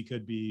at as he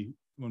could be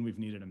when we've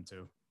needed him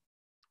to.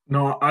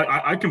 No,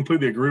 I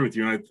completely agree with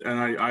you.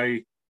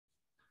 I'm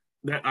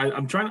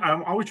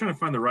always trying to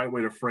find the right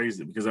way to phrase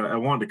it, because I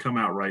want it to come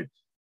out right.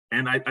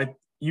 And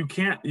you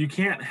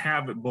can't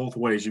have it both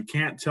ways. You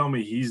can't tell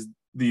me he's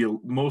the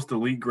most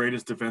elite,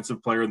 greatest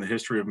defensive player in the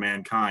history of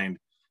mankind,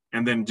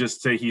 and then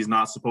just say he's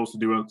not supposed to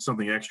do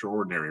something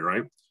extraordinary,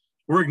 right?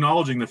 We're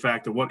acknowledging the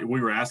fact that what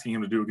we were asking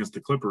him to do against the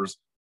Clippers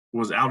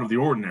was out of the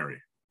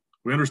ordinary.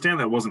 We understand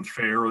that wasn't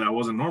fair or that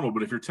wasn't normal,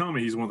 but if you're telling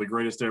me he's one of the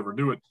greatest to ever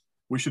do it,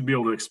 we should be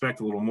able to expect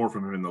a little more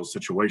from him in those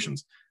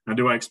situations. Now,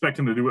 do I expect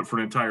him to do it for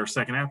an entire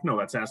second half? No,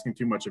 that's asking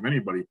too much of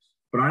anybody.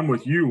 But I'm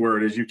with you where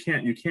it is you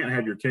can't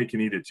have your cake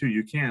and eat it too.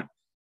 You can't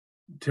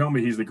tell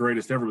me he's the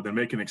greatest ever, but then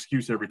make an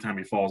excuse every time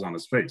he falls on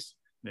his face.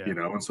 Yeah. You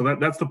know, and so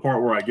that's the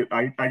part where I think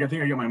I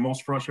get my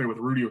most frustrated with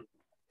Rudy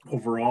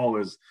overall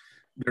is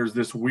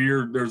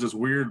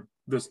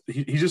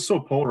he's just so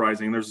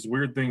polarizing. There's this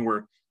weird thing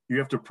where you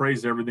have to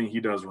praise everything he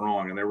does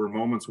wrong. And there were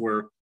moments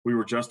where we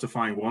were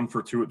justifying 1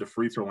 for 2 at the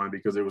free throw line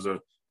because it was a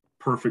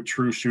perfect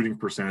true shooting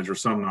percentage or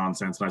some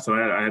nonsense. And I said,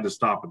 I had to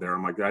stop it there.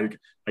 I'm like,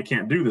 I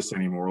can't do this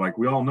anymore. Like,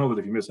 we all know that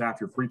if you miss half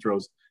your free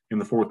throws in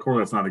the fourth quarter,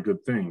 that's not a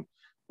good thing.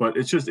 But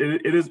it's just,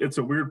 it's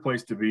a weird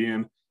place to be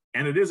in.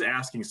 And it is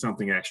asking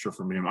something extra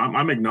from him.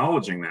 I'm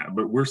acknowledging that,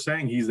 but we're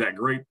saying he's that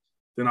great.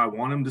 Then I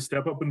want him to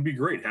step up and be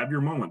great. Have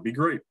your moment, be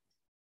great.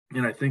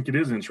 And I think it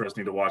is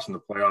interesting to watch in the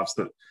playoffs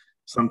that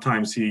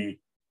sometimes he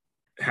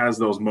has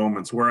those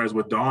moments. Whereas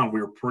with Don,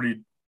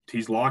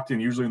 he's locked in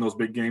usually in those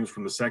big games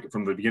from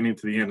the beginning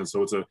to the end. And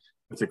so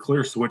it's a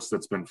clear switch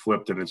that's been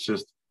flipped. And it's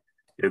just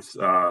there's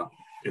I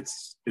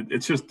guess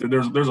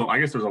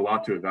there's a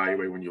lot to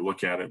evaluate when you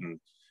look at it and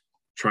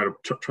try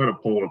to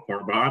pull it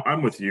apart. But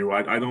I'm with you.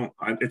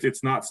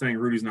 It's not saying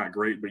Rudy's not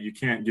great, but you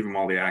can't give him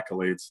all the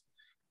accolades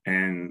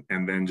and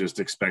then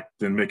just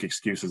make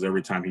excuses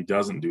every time he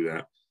doesn't do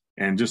that.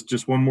 And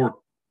just one more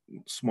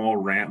small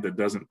rant that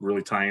doesn't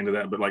really tie into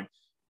that, but like,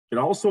 it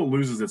also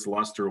loses its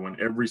luster when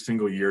every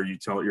single year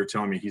you're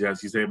telling me he's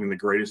having the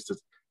greatest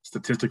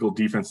statistical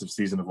defensive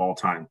season of all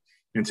time,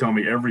 and tell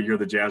me every year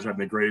the Jazz are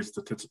having the greatest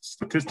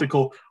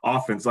statistical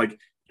offense. Like,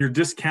 you're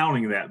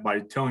discounting that by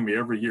telling me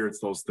every year it's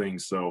those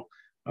things. So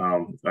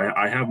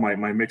I have my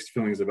mixed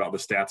feelings about the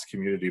stats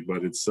community,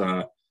 but it's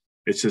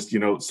just,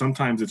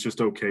 sometimes it's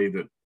just okay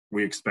that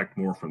we expect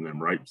more from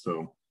them, right?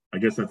 So I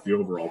guess that's the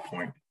overall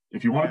point.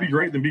 If you want to be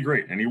great, then be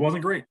great. And he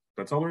wasn't great.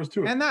 That's all there is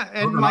to it.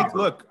 And like,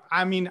 look,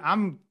 I mean,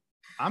 I'm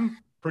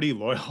pretty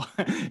loyal.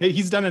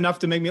 He's done enough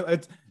to make me.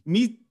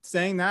 Me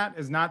saying that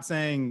is not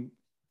saying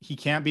he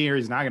can't be or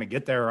he's not going to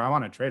get there or I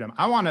want to trade him.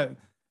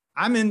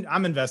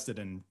 I'm invested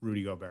in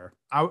Rudy Gobert.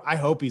 I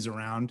hope he's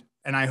around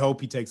and I hope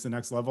he takes the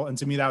next level. And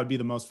to me, that would be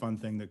the most fun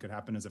thing that could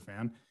happen as a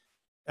fan.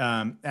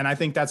 And I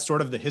think that's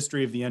sort of the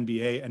history of the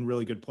NBA and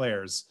really good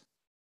players.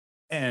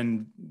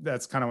 And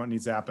that's kind of what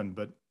needs to happen.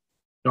 But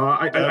no,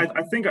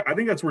 I think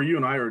that's where you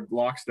and I are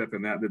lockstep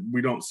in that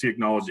we don't see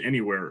acknowledged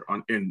anywhere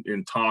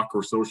in talk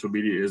or social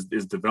media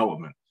is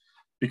development.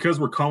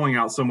 Because we're calling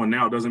out someone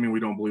now doesn't mean we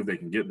don't believe they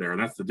can get there.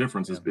 And that's the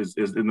difference is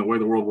in the way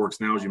the world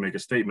works now is you make a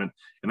statement,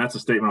 and that's a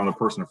statement on the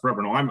person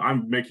forever. No,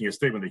 I'm making a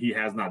statement that he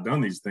has not done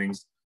these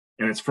things,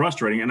 and it's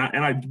frustrating.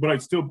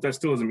 That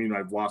still doesn't mean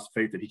I've lost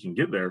faith that he can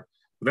get there.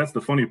 But that's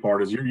the funny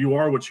part is you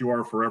are what you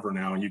are forever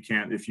now, and you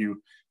can't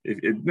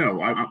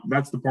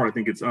that's the part I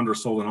think it's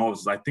undersold in all this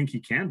is I think he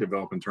can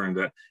develop and turn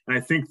into that. And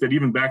I think that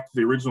even back to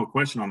the original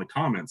question on the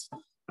comments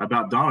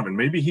about Donovan,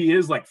 maybe he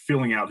is like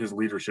filling out his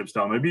leadership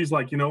style. Maybe he's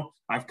like,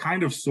 I've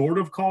kind of sort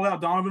of called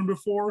out Donovan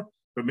before,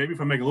 but maybe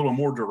if I make a little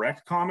more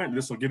direct comment,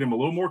 this will get him a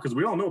little more, because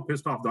we all know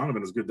pissed off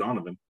Donovan is good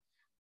Donovan.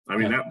 I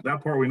mean,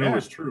 that part we know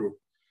is true.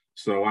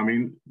 So, I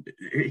mean,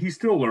 he's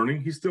still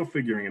learning. He's still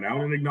figuring it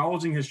out. And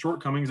acknowledging his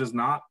shortcomings is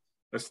not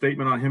a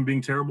statement on him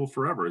being terrible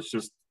forever. It's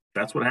just,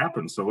 that's what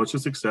happens. So let's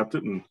just accept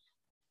it. And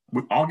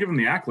I'll give him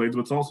the accolades, but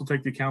let's also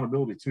take the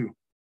accountability too.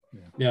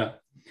 Yeah.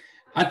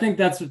 I think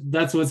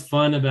that's what's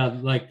fun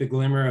about like the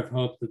glimmer of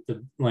hope that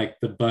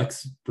the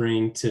Bucks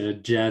bring to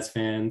Jazz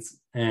fans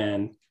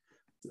and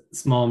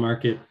small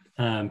market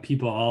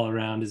people all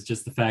around is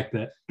just the fact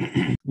that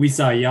we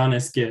saw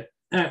Giannis get,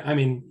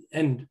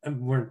 and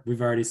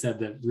we've already said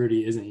that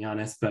Rudy isn't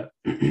Giannis, but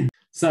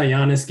saw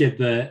Giannis get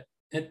the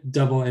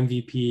double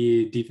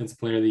MVP, Defensive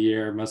Player of the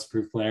Year, Most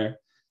Improved Player,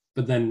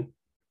 but then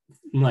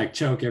like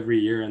choke every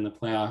year in the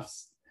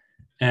playoffs,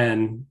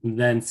 and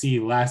then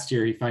see last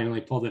year he finally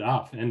pulled it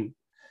off. And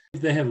if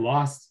they had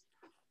lost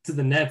to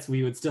the Nets,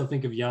 we would still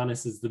think of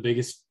Giannis as the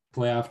biggest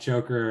playoff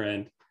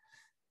choker,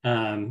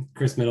 and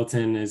Chris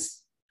Middleton is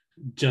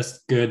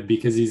just good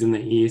because he's in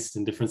the East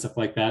and different stuff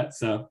like that.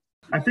 So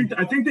I think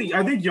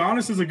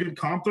Giannis is a good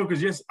comp though,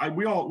 because yes,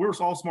 we're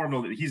all smart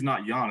enough that he's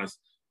not Giannis,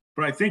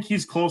 but I think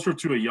he's closer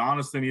to a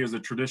Giannis than he is a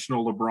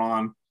traditional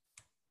LeBron,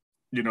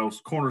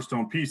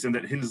 cornerstone piece, and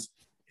that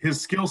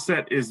his skill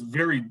set is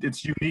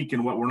it's unique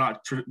in what we're not.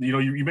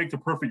 You make the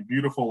perfect,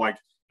 beautiful, like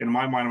in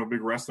my mind, I'm a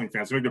big wrestling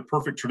fan. So you make the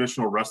perfect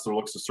traditional wrestler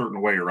looks a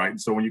certain way, right? And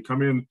so when you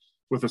come in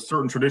with a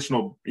certain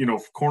traditional,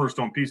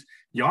 cornerstone piece,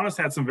 Giannis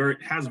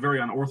has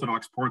very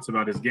unorthodox parts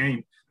about his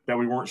game that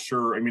we weren't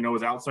sure. I mean,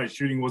 his outside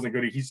shooting wasn't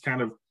good. He's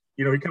kind of,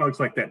 he kind of looks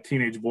like that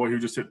teenage boy who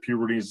just hit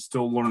puberty. He's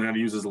still learning how to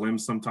use his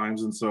limbs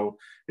sometimes. And so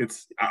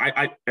it's,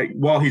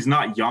 while he's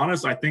not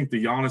Giannis, I think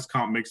the Giannis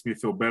comp makes me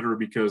feel better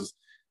because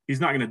he's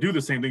not going to do the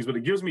same things, but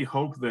it gives me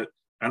hope that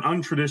an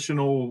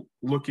untraditional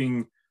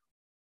looking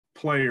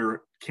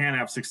player can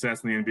have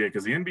success in the NBA,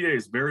 because the NBA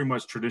is very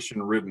much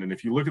tradition ridden. And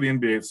if you look at the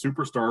NBA, it's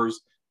superstars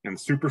and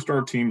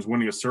superstar teams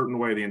winning a certain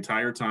way the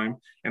entire time.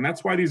 And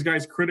that's why these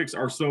guys' critics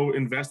are so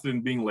invested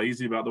in being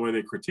lazy about the way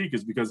they critique,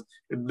 is because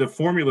the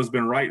formula has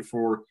been right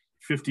for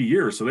 50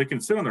 years. So they can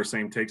sit on their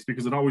same takes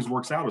because it always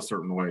works out a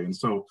certain way. And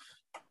so,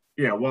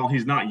 yeah, while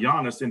he's not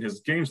Giannis in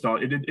his game style,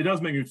 it does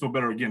make me feel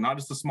better. Again, not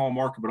just a small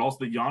market, but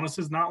also that Giannis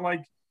is not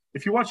like,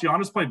 if you watch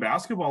Giannis play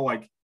basketball,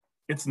 like,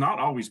 it's not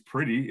always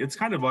pretty. It's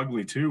kind of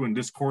ugly too and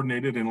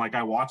discoordinated. And like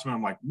I watch him,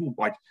 I'm like, ooh,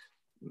 like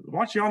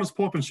watch Giannis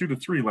pull up and shoot a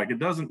three. Like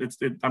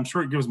I'm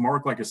sure it gives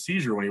Mark like a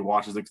seizure when he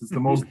watches it. It's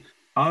the most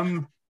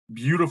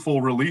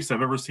unbeautiful release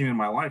I've ever seen in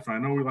my life. And I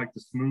know we like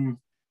the smooth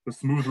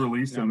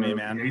release. And me,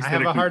 man. I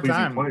have a hard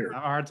time. I have a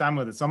hard time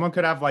with it. Someone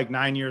could have like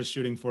 9 years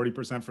shooting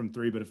 40% from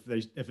three, but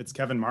if it's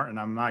Kevin Martin,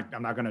 I'm not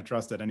going to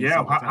trust it.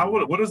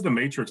 What does the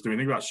Matrix do? You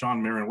think about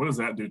Shawn Marion? What does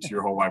that do to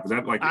your whole life? Is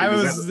that like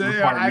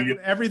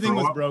everything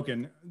was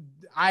broken?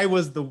 I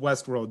was the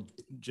Westworld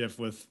GIF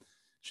with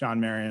Shawn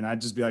Marion. I'd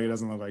just be like, it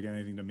doesn't look like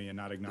anything to me, and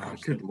not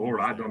acknowledge. Good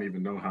Lord, I don't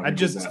even know how. I'd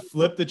just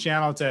flip the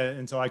channel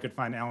until I could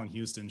find Allen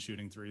Houston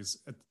shooting threes.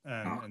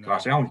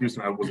 Allen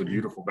Houston was a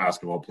beautiful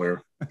basketball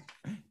player.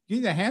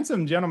 He's a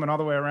handsome gentleman all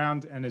the way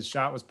around, and his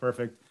shot was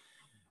perfect.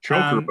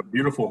 Choker, but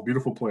beautiful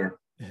player.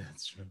 Yeah,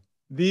 that's true.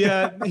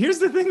 Here's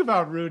the thing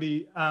about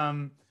Rudy,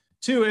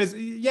 too, is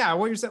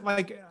what you're saying,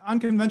 like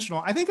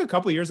unconventional. I think a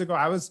couple of years ago,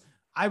 I was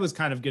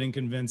kind of getting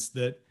convinced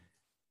that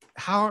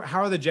how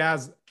are the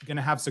Jazz going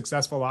to have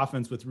successful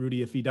offense with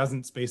Rudy if he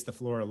doesn't space the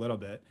floor a little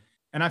bit?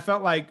 And I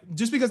felt like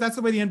just because that's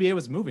the way the NBA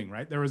was moving,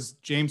 right? There was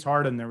James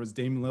Harden, there was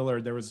Dame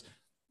Lillard, there was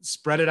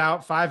spread it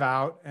out, 5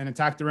 out and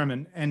attack the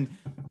rim. And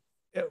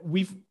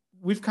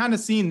we've kind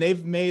of seen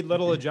they've made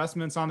little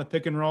adjustments on the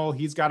pick and roll.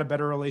 He's got a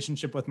better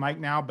relationship with Mike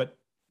now, but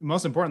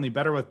most importantly,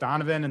 better with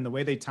Donovan and the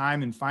way they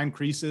time and find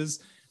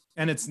creases.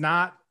 And it's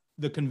not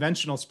the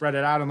conventional spread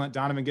it out and let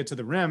Donovan get to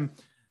the rim.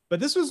 But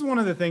this was one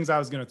of the things I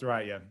was going to throw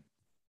at you.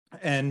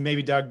 And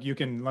maybe Doug, you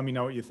can let me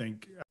know what you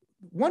think.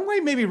 One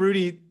way maybe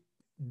Rudy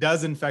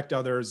does infect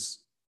others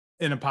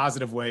in a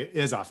positive way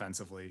is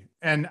offensively.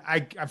 And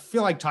I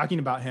feel like talking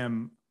about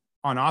him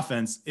on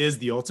offense is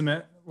the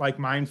ultimate like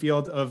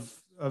minefield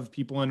of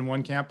people in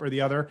one camp or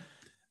the other.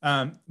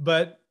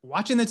 But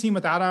watching the team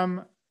without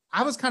him,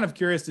 I was kind of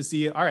curious to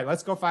see, all right,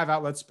 let's go 5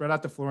 out. Let's spread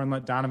out the floor and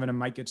let Donovan and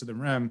Mike get to the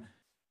rim.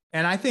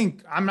 And I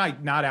think I'm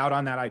not out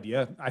on that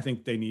idea. I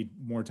think they need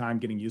more time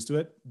getting used to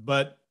it.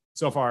 But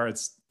so far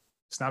it's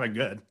not been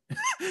good.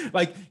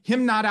 Like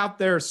him not out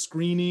there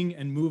screening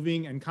and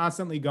moving and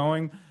constantly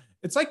going.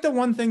 It's like the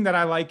one thing that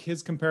I like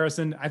his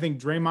comparison. I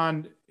think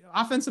Draymond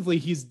offensively,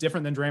 he's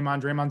different than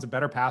Draymond. Draymond's a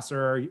better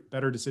passer,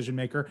 better decision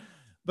maker,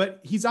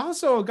 but he's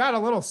also got a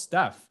little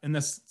Steph in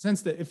the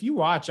sense that if you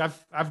watch,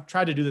 I've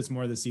tried to do this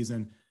more this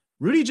season.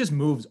 Rudy just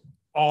moves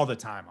all the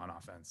time on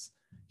offense.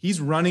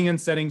 He's running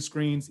and setting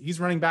screens. He's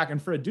running back. And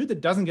for a dude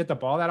that doesn't get the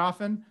ball that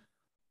often,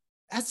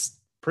 that's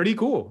pretty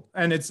cool.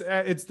 And it's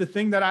the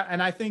thing that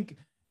I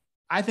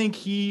think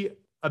he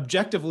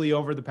objectively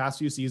over the past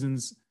few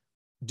seasons,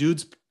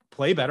 dudes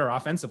play better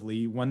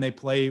offensively when they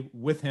play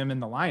with him in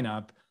the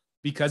lineup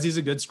because he's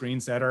a good screen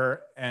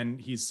setter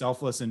and he's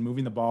selfless in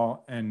moving the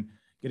ball and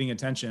getting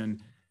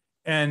attention.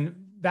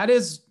 And that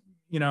is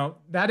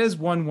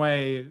one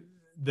way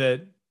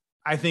that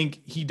I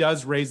think he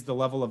does raise the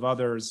level of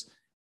others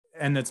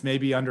and that's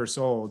maybe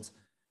undersold.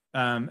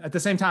 At the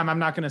same time, I'm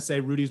not going to say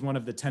Rudy's one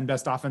of the 10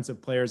 best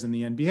offensive players in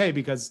the NBA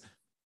because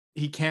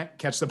he can't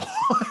catch the ball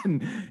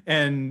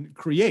and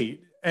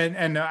create.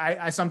 And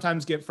I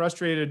sometimes get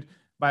frustrated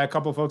by a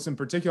couple of folks in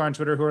particular on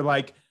Twitter who are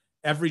like,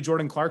 every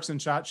Jordan Clarkson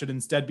shot should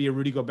instead be a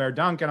Rudy Gobert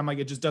dunk. And I'm like,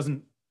 it just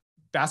doesn't,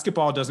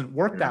 basketball doesn't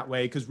work that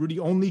way because Rudy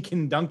only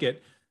can dunk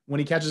it when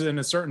he catches it in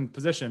a certain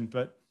position.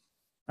 But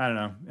I don't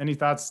know. Any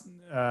thoughts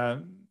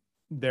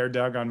there,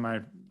 Doug, on my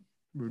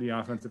Rudy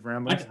offensive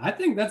ramblings? I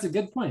think that's a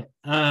good point.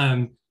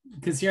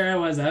 Because here I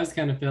was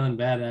kind of feeling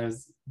bad. I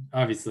was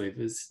obviously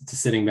just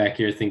sitting back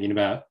here thinking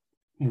about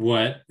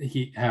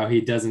how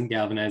he doesn't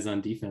galvanize on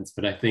defense.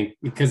 But I think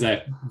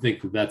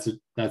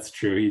that's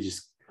true. He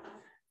just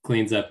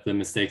cleans up the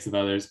mistakes of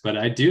others. But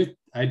I do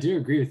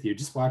agree with you.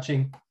 Just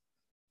watching,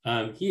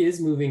 he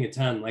is moving a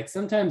ton. Like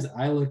sometimes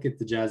I look at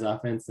the Jazz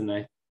offense and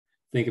I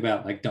think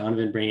about like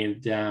Donovan bringing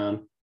it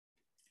down,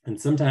 and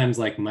sometimes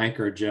like Mike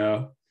or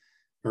Joe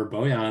or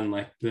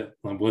Bojan,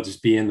 we'll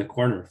just be in the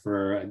corner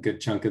for a good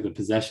chunk of the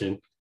possession.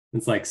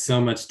 It's like so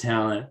much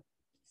talent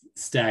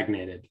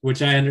stagnated,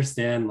 which I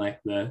understand, like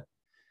the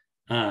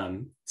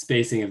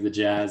spacing of the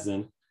Jazz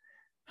and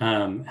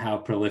how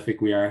prolific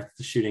we are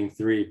shooting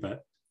three.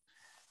 But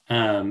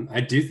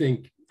I do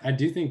think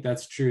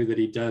that's true that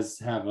he does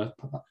have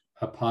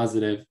a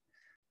positive.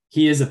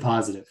 He is a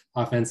positive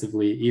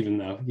offensively, even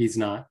though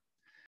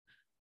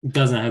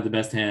doesn't have the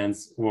best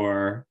hands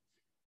or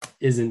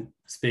isn't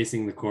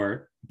spacing the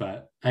court.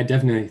 But I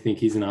definitely think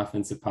he's an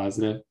offensive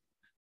positive.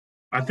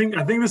 I think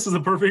this is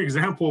a perfect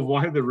example of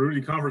why the Rudy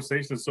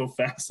conversation is so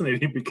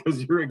fascinating,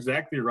 because you're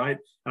exactly right.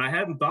 And I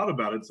hadn't thought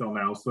about it till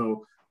now.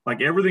 So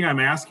like everything I'm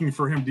asking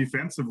for him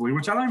defensively,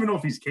 which I don't even know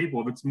if he's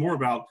capable of, it's more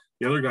about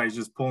the other guys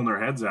just pulling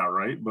their heads out,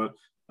 right? But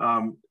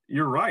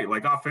you're right.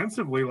 Like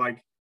offensively,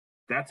 like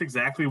that's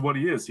exactly what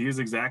he is. He is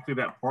exactly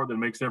that part that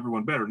makes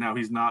everyone better. Now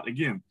he's not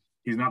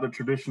the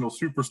traditional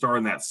superstar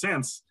in that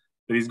sense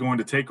that he's going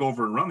to take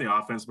over and run the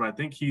offense. But I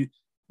think you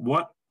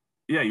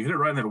hit it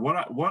right in there.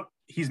 What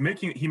he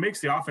makes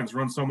the offense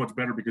run so much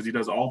better because he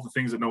does all the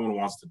things that no one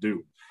wants to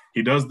do.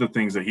 He does the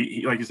things that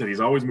he like you said,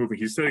 he's always moving.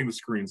 He's setting the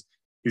screens.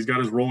 He's got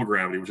his roll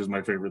gravity, which is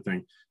my favorite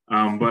thing.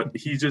 But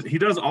he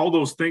does all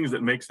those things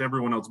that makes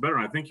everyone else better.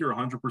 And I think you're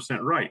 100%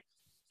 right.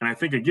 And I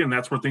think, again,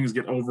 that's where things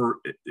get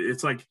over.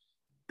 It's like,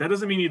 that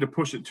doesn't mean you need to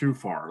push it too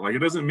far. Like, it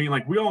doesn't mean,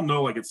 like, we all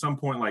know, like, at some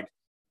point, like,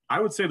 I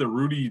would say the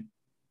Rudy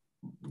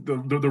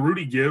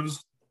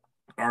gives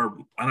are,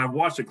 and I've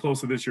watched it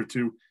closely this year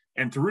too.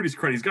 And to Rudy's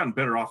credit, he's gotten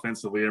better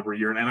offensively every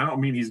year. And I don't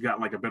mean he's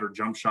gotten like a better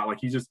jump shot. Like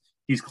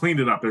he's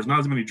cleaned it up. There's not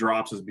as many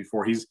drops as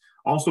before. He's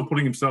also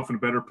putting himself in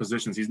better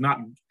positions. He's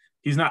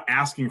not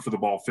asking for the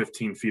ball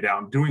 15 feet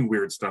out and doing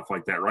weird stuff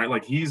like that, right?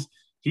 Like he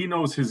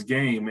knows his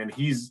game and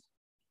he's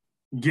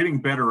getting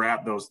better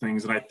at those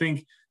things. And I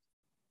think,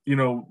 you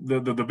know,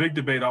 the big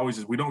debate always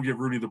is we don't give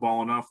Rudy the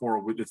ball enough,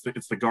 or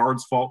it's the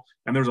guard's fault.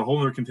 And there's a whole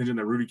other contingent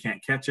that Rudy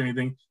can't catch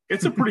anything.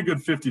 It's a pretty good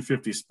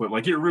 50-50 split.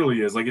 Like it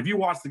really is. Like if you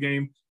watch the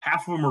game,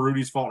 half of them are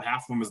Rudy's fault,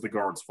 half of them is the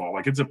guard's fault.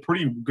 Like it's a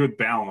pretty good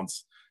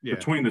balance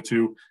between the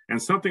two.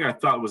 And something I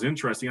thought was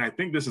interesting, and I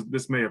think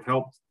this may have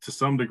helped to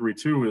some degree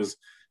too, is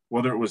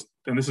whether it was,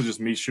 and this is just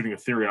me shooting a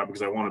theory out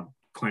because I want to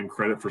claim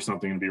credit for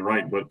something and be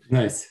right, but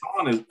Nice.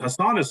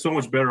 Hassan is so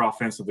much better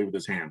offensively with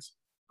his hands,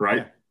 right?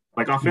 Yeah.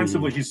 Like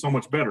offensively, he's so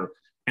much better.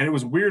 And it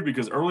was weird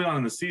because early on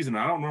in the season,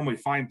 I don't normally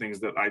find things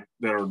that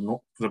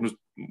I'm just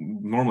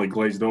normally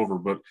glazed over,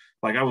 but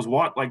like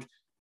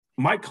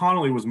Mike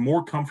Conley was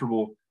more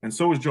comfortable, and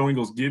so was Joe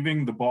Ingles,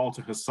 giving the ball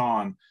to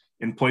Hassan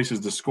in places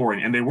to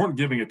scoring, and they weren't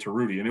giving it to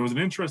Rudy. And it was an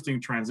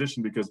interesting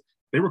transition because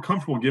they were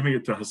comfortable giving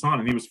it to Hassan,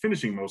 and he was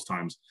finishing most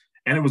times.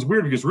 And it was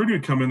weird because Rudy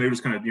would come in, they would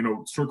just kind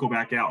of, circle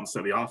back out and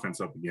set the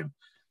offense up again.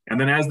 And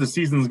then as the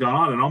season's gone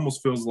on, it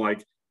almost feels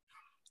like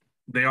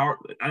they are,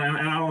 and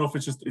I don't know if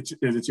it's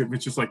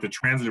just like the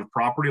transitive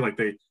property, like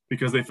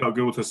because they felt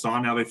good with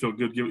Hassan, now they feel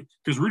good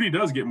because Rudy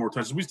does get more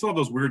touches. We still have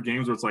those weird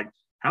games where it's like,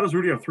 how does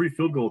Rudy have 3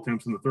 field goal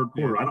attempts in the third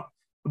quarter? Yeah.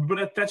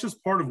 But that's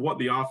just part of what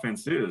the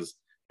offense is.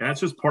 That's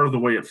just part of the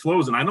way it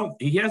flows. And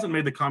he hasn't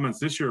made the comments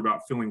this year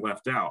about feeling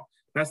left out.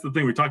 That's the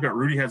thing. We talked about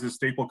Rudy has his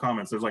staple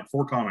comments. There's like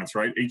 4 comments,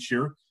 right? Each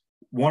year.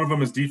 One of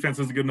them is defense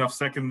isn't good enough.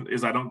 Second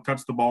is I don't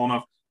touch the ball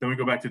enough. Then we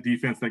go back to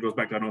defense. Then it goes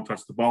back to I don't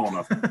touch the ball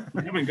enough.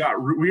 we haven't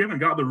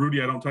got the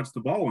Rudy I don't touch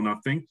the ball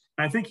enough thing.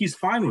 And I think he's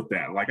fine with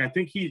that. Like I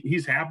think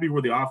he's happy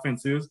where the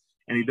offense is,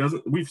 and he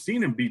doesn't. We've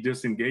seen him be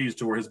disengaged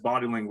to where his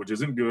body language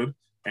isn't good,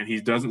 and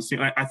he doesn't seem.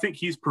 I think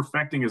he's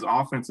perfecting his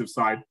offensive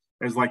side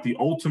as like the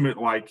ultimate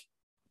like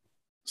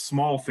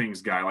small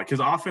things guy. Like his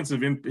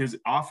offensive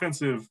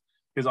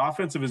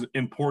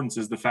importance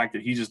is the fact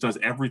that he just does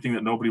everything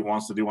that nobody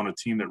wants to do on a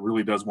team that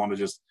really does want to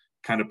just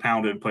kind of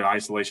pound it and play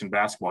isolation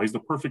basketball. He's the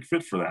perfect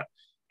fit for that.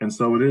 And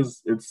so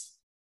it's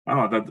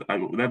I don't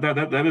know,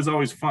 that is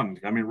always fun.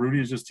 I mean, Rudy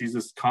he's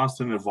this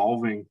constant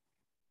evolving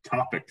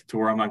topic to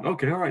where I'm like,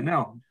 okay, all right,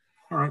 now.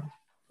 All right.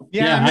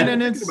 Yeah, I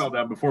didn't think about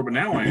that before, but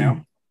now I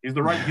am. He's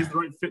the right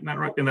fit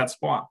in that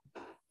spot.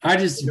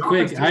 So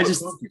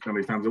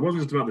many times it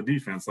wasn't just about the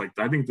defense. Like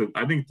I think the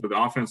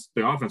offense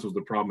was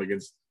the problem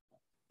against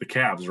the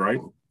Cavs, right?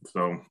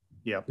 So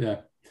yeah.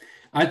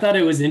 I thought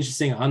it was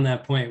interesting on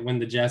that point when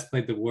the Jazz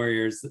played the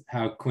Warriors,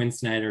 how Quinn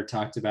Snyder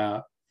talked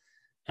about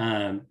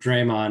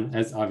Draymond,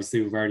 as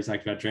obviously we've already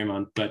talked about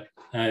Draymond, but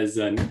as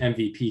an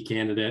MVP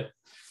candidate,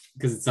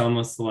 because it's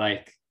almost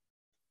like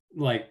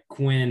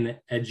Quinn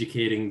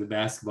educating the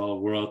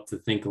basketball world to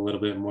think a little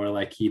bit more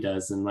like he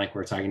does, and like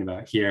we're talking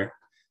about here.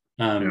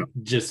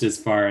 Just as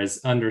far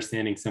as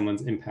understanding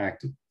someone's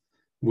impact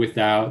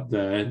without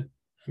the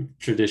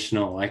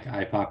traditional like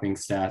eye-popping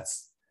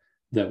stats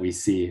that we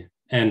see.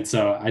 And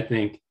so I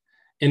think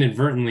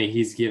inadvertently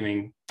he's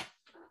giving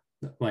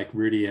like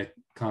Rudy a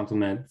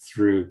compliment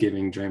through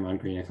giving Draymond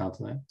Green a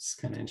compliment. It's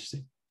kind of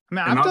interesting. I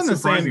mean, I've done the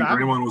same.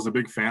 Draymond was a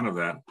big fan of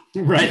that.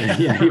 Right.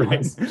 Yeah, he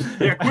was.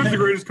 Yeah, Quinn's the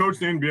greatest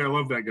coach in the NBA. I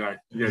love that guy.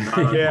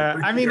 Yeah.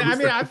 I mean,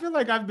 I feel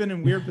like I've been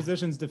in weird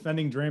positions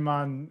defending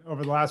Draymond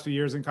over the last few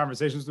years in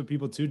conversations with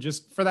people too,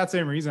 just for that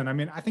same reason. I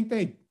mean, I think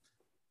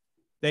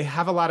they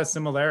have a lot of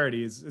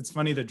similarities. It's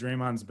funny that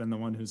Draymond's been the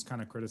one who's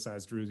kind of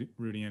criticized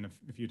Rudy in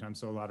a few times,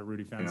 so a lot of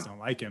Rudy fans don't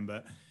like him,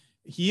 but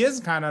he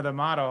is kind of the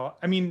model.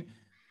 I mean,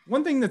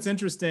 one thing that's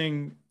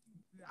interesting,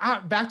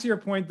 back to your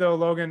point though,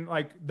 Logan,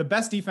 like the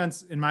best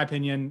defense, in my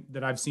opinion,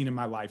 that I've seen in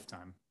my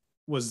lifetime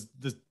was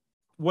the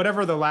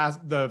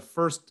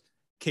first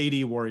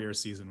KD Warriors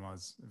season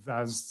was.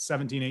 That was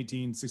 17,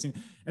 18, 16,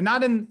 and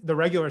not in the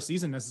regular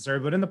season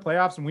necessarily, but in the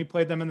playoffs when we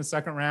played them in the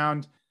second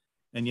round.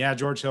 And yeah,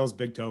 George Hill's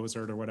big toe was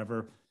hurt or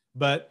whatever,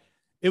 but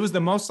it was the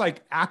most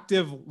like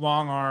active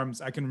long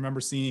arms I can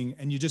remember seeing.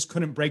 And you just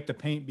couldn't break the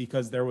paint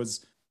because there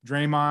was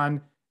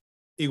Draymond,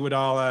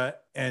 Iguodala,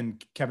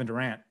 and Kevin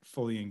Durant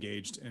fully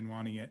engaged in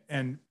wanting it.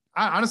 And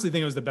I honestly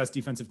think it was the best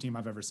defensive team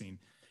I've ever seen.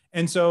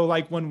 And so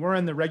like when we're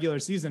in the regular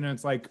season and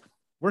it's like,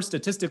 we're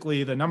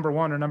statistically the number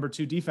 1 or number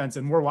 2 defense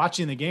and we're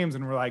watching the games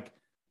and we're like,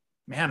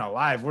 man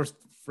alive, we're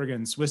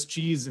friggin' Swiss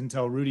cheese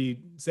until Rudy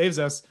saves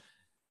us.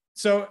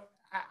 So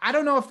I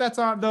don't know if that's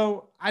on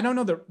though. I don't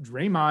know that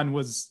Draymond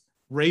was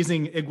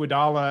raising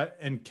Iguodala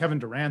and Kevin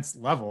Durant's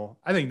level.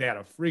 I think they had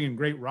a freaking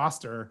great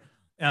roster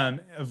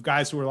of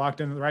guys who were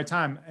locked in at the right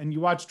time. And you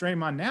watch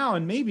Draymond now,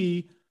 and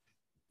maybe,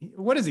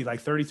 what is he, like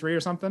 33 or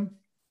something?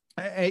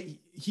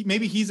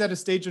 Maybe he's at a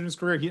stage in his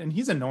career, and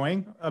he's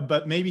annoying,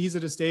 but maybe he's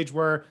at a stage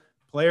where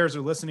players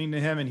are listening to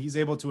him and he's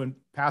able to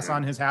pass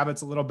on his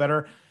habits a little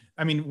better.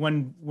 I mean,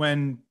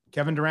 when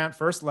Kevin Durant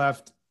first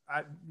left,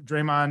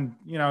 Draymond,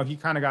 he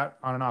kind of got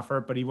on and off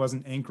hurt, but he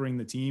wasn't anchoring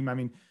the team. I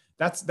mean,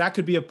 that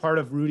could be a part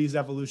of Rudy's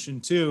evolution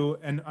too.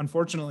 And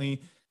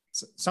unfortunately,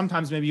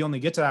 sometimes maybe you only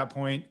get to that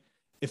point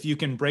if you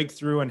can break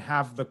through and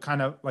have the kind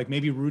of like,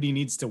 maybe Rudy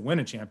needs to win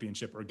a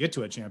championship or get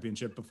to a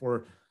championship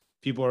before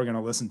people are going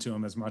to listen to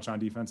him as much on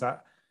defense.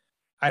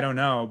 I don't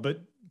know, but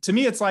to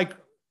me, it's like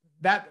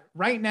that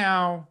right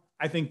now.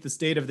 I think the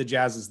state of the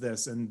Jazz is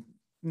this, and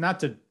not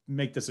to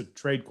make this a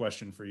trade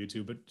question for you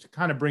two, but to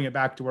kind of bring it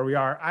back to where we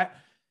are.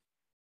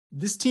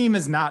 This team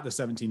is not the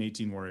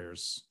 17-18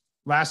 Warriors.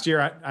 Last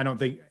year, I don't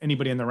think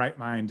anybody in the right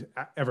mind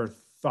ever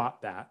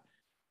thought that.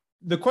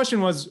 The question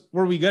was,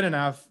 were we good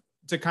enough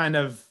to kind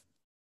of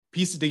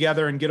piece it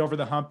together and get over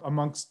the hump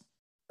amongst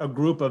a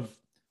group of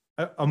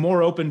a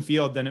more open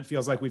field than it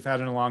feels like we've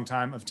had in a long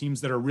time of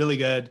teams that are really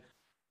good,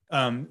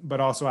 but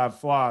also have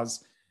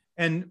flaws.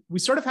 And we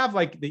sort of have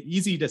like the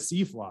easy to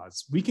see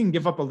flaws. We can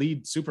give up a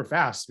lead super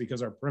fast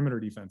because our perimeter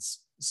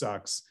defense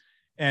sucks.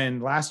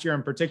 And last year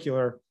in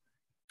particular,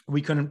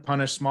 we couldn't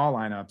punish small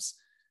lineups.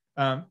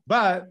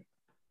 But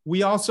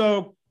we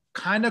also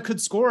kind of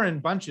could score in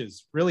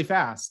bunches really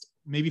fast,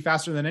 maybe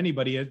faster than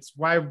anybody. It's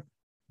why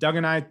Doug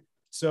and I,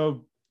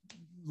 so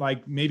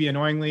like maybe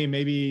annoyingly,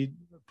 maybe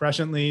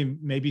presciently,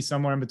 maybe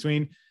somewhere in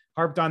between,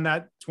 harped on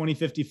that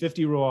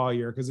 20-50-50 rule all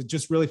year, because it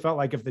just really felt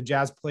like if the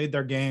Jazz played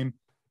their game,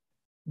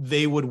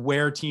 they would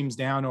wear teams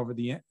down over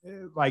the,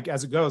 like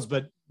as it goes.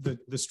 But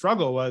the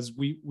struggle was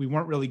we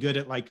weren't really good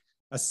at like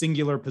a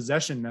singular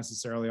possession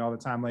necessarily all the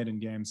time late in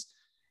games.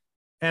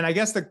 And I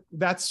guess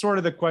that's sort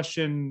of the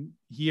question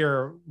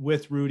here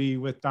with Rudy,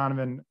 with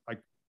Donovan,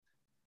 like,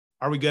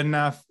 are we good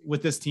enough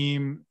with this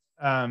team?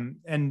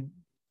 And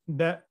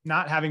that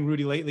not having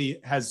Rudy lately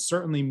has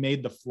certainly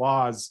made the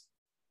flaws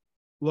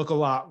look a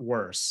lot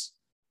worse.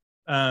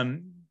 I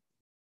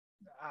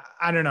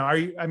don't know.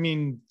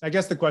 I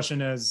guess the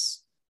question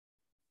is,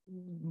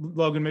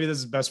 Logan, maybe this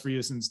is best for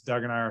you since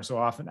Doug and I are so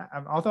often,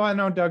 although I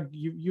know Doug,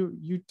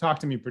 you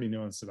talked to me pretty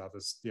nuanced about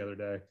this the other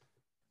day.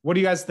 What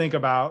do you guys think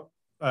about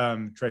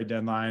trade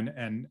deadline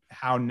and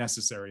how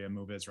necessary a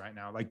move is right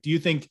now? Like, do you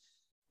think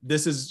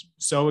this is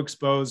so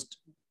exposed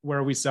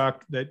where we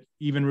suck that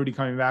even Rudy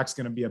coming back is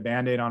going to be a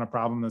Band-Aid on a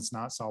problem that's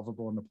not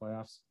solvable in the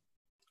playoffs?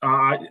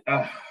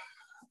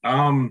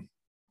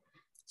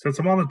 Since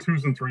I'm on the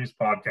 2s and 3s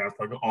podcast,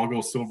 I'll go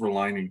silver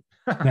lining.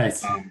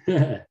 Nice.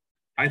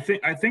 I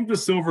think the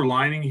silver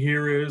lining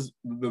here is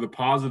the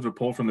positive to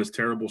pull from this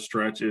terrible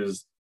stretch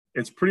is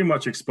it's pretty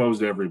much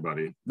exposed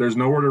everybody. There's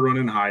nowhere to run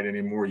and hide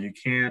anymore. You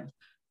can't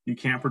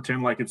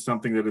pretend like it's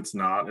something that it's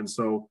not. And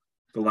so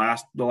the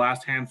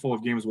last handful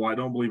of games, while I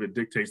don't believe it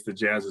dictates the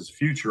Jazz's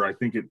future, I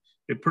think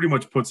it pretty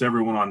much puts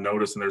everyone on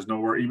notice. And there's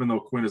nowhere, even though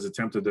Quinn has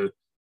attempted to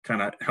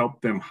kind of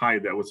help them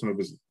hide that with some of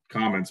his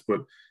comments,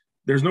 but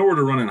there's nowhere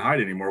to run and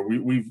hide anymore.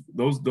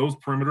 Those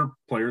perimeter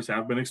players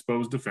have been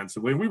exposed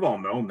defensively, and we've all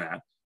known that.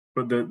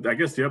 But I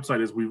guess the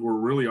upside is we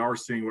really are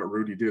seeing what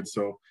Rudy did.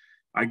 So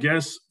I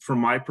guess from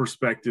my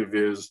perspective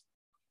is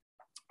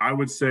I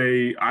would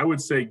say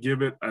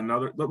give it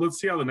another. Let's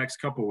see how the next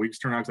couple of weeks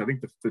turn out. Because I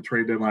think the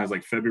trade deadline is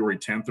like February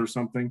 10th or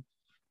something.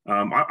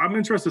 I'm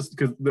interested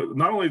because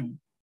not only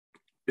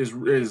is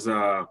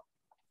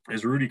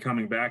Rudy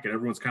coming back, and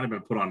everyone's kind of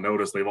been put on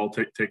notice. They've all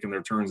taken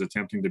their turns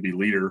attempting to be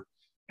leader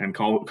and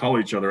call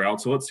each other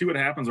out. So let's see what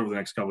happens over the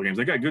next couple of games.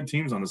 They got good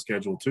teams on the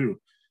schedule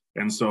too.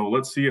 And so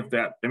let's see if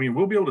that – I mean,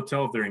 we'll be able to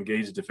tell if they're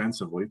engaged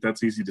defensively.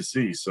 That's easy to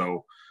see.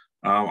 So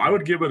I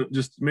would give it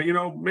just, maybe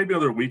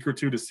another week or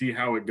two to see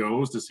how it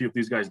goes, to see if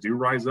these guys do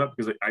rise up,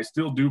 because I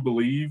still do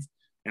believe,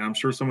 and I'm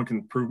sure someone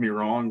can prove me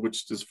wrong,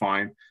 which is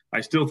fine.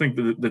 I still think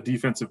the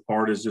defensive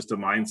part is just a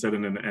mindset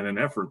and an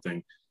effort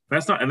thing.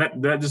 That's not –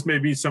 and that just may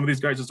be some of these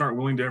guys just aren't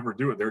willing to ever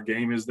do it. Their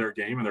game is their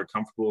game, and they're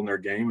comfortable in their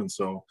game. And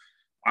so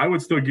I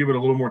would still give it a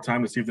little more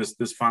time to see if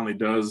this finally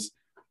does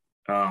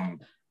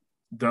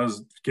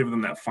give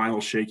them that final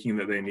shaking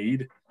that they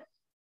need.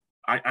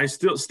 I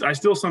still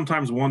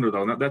sometimes wonder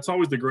though, and that's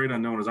always the great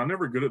unknown, is I'm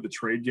never good at the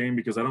trade game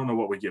because I don't know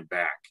what we get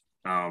back.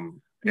 I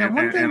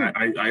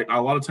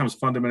a lot of times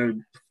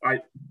fundamentally,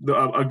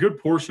 a good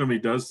portion of me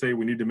does say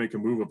we need to make a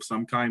move of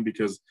some kind,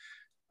 because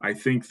I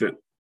think that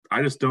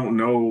I just don't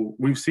know.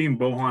 We've seen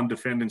Bohan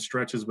defend in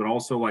stretches, but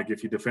also like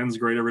if he defends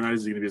great every night,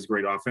 is he going to be as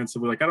great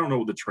offensively? Like I don't know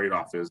what the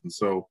trade-off is, and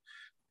so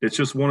it's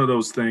just one of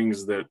those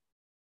things that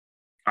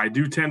I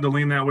do tend to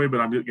lean that way, but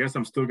I guess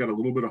I'm still got a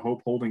little bit of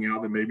hope holding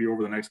out that maybe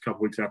over the next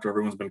couple weeks after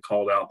everyone's been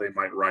called out, they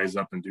might rise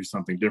up and do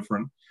something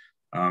different.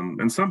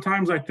 And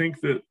sometimes I think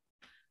that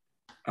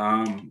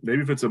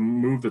maybe if it's a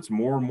move that's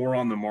more and more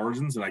on the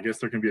margins, and I guess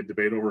there can be a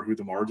debate over who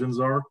the margins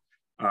are,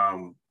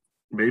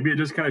 maybe it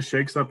just kind of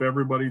shakes up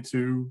everybody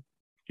to,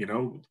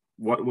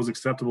 what was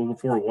acceptable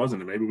before it wasn't,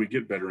 and maybe we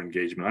get better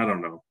engagement. I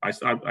don't know.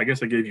 I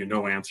guess I gave you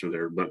no answer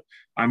there, but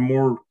I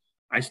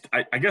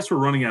guess we're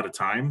running out of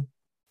time.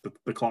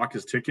 The clock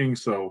is ticking.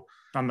 So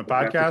on the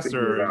podcast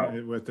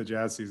or with the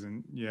Jazz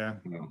season? Yeah.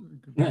 No.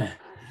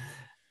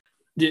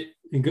 Do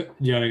you want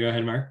to go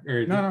ahead, Mark?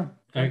 Or no.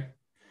 Okay.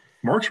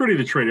 Mark's ready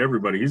to trade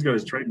everybody. He's got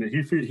his trade.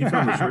 He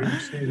found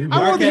his trade.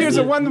 I will. Here's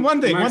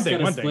one thing.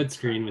 Split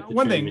screen with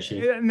the trade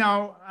machine.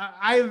 Now,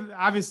 I've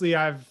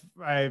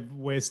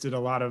wasted a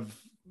lot of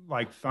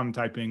like thumb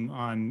typing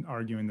on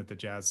arguing that the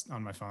Jazz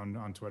on my phone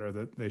on Twitter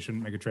that they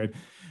shouldn't make a trade,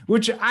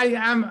 which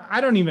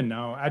I don't even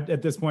know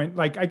at this point.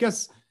 Like, I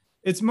guess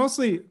it's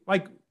mostly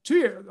like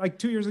 2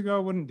 years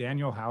ago, wouldn't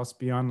Daniel House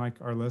be on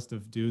like our list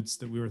of dudes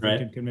that we were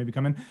thinking could maybe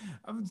come in?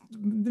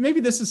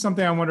 Maybe this is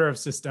something I wonder if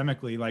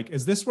systemically, like,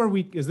 is this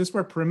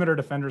where perimeter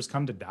defenders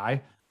come to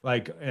die?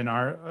 Like in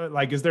our,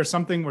 is there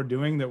something we're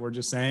doing that we're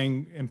just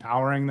saying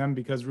empowering them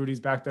because Rudy's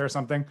back there or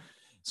something?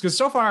 Because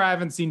so far I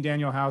haven't seen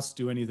Daniel House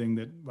do anything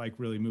that like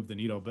really moved the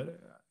needle, but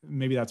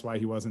maybe that's why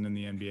he wasn't in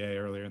the NBA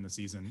earlier in the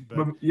season.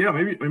 But yeah,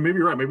 maybe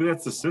you're right. Maybe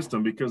that's the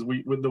system, because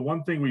with the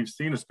one thing we've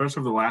seen,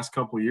 especially over the last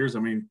couple of years, I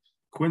mean,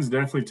 Quinn's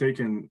definitely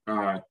taken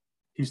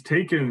he's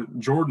taken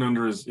Jordan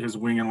under his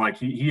wing, and like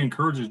he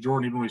encourages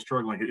Jordan even when he's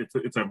struggling. Like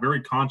it's a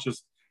very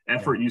conscious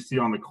effort you see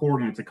on the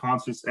court, and it's a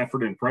conscious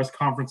effort in press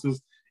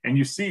conferences. And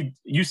you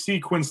see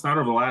Quinn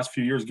Snyder over the last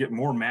few years get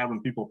more mad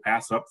when people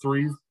pass up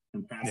threes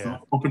and pass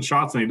up open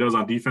shots than he does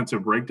on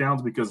defensive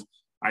breakdowns, because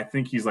I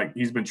think he's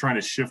been trying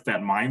to shift that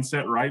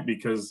mindset, right?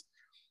 Because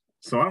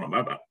I don't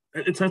know.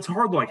 It's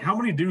hard. Like, how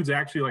many dudes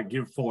actually like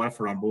give full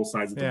effort on both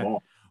sides of the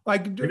ball?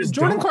 Like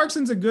Jordan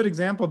Clarkson's a good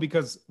example,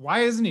 because why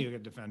isn't he a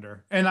good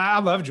defender? And I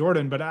love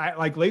Jordan, but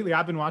lately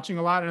I've been watching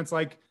a lot, and it's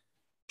like,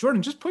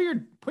 Jordan, just put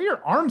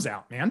your arms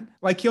out, man.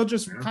 Like, he'll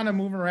just kind of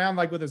move around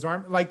like with his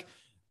arm. Like,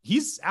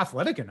 he's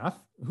athletic enough.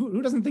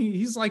 Who doesn't think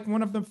he's like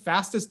one of the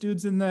fastest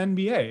dudes in the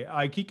NBA?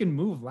 Like, he can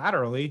move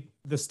laterally.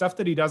 The stuff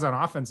that he does on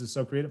offense is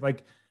so creative.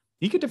 Like,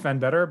 he could defend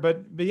better,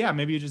 but yeah,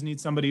 maybe you just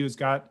need somebody who's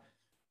got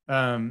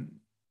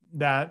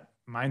that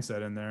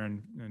mindset in there,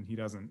 and he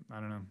doesn't. I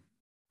don't know.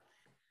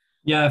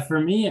 Yeah, for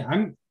me,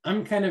 I'm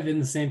kind of in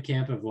the same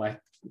camp of like,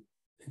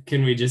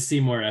 can we just see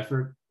more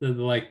effort?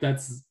 Like,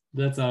 that's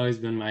always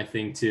been my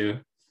thing too.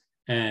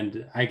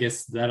 And I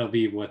guess that'll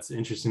be what's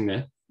interesting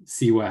to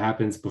see what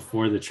happens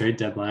before the trade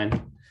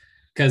deadline.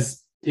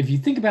 Because if you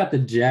think about the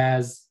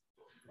Jazz,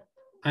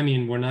 I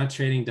mean, we're not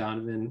trading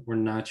Donovan, we're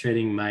not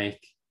trading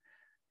Mike,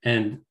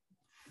 and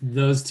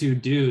those two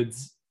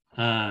dudes,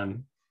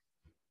 from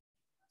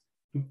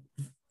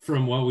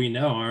what we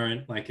know,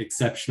 aren't like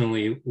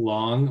exceptionally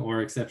long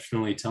or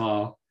exceptionally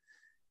tall.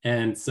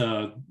 And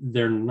so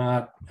they're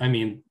not, I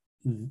mean,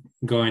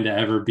 going to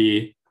ever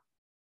be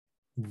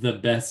the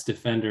best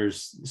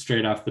defenders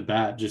straight off the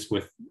bat, just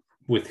with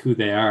who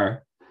they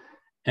are.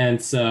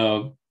 And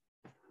so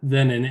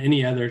then in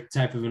any other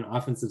type of an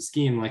offensive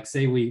scheme, like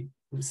say we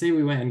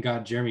went and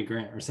got Jeremy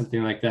Grant or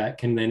something like that,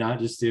 can they not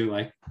just do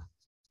like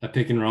a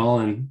pick and roll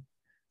and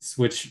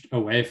switch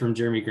away from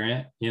Jeremy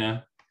Grant,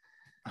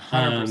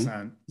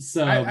 100%.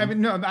 So I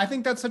mean, no, I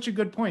think that's such a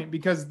good point,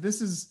 because this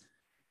is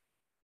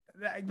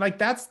like,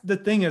 that's the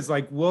thing is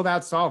like, will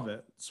that solve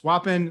it?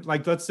 Swap in,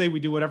 like, let's say we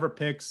do whatever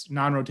picks,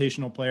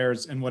 non-rotational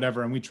players and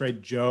whatever, and we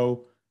trade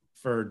Joe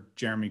for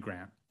Jeremy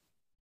Grant,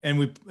 and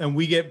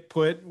we get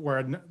put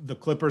where the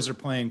Clippers are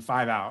playing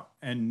 5 out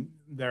and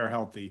they're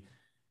healthy,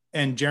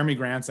 and Jeremy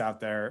Grant's out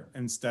there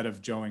instead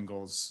of Joe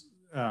Ingles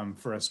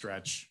for a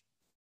stretch.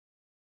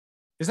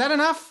 Is that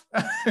enough?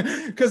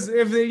 Because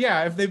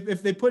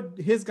if they put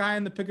his guy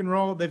in the pick and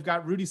roll, they've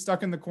got Rudy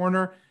stuck in the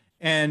corner,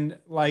 and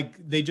like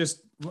they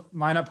just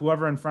line up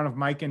whoever in front of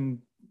Mike and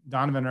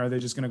Donovan. Are they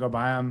just going to go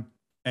by him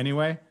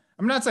anyway?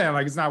 I'm not saying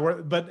like it's not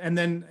worth, but and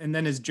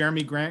then is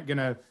Jeremy Grant going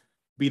to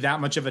be that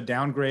much of a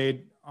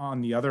downgrade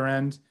on the other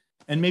end?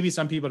 And maybe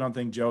some people don't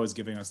think Joe is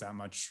giving us that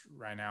much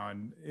right now,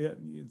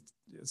 and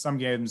some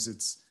games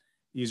it's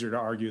easier to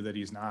argue that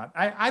he's not.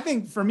 I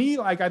think for me,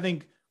 like, I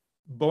think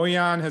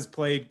Bojan has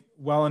played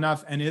well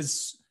enough and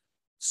is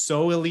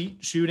so elite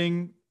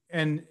shooting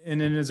and in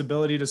his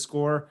ability to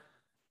score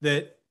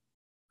that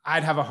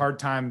I'd have a hard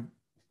time,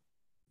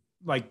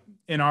 like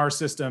in our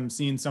system,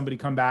 seeing somebody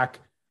come back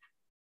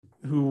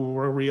who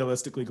we're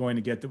realistically going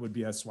to get that would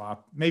be a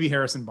swap. Maybe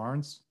Harrison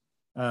Barnes.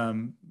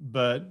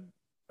 But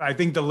I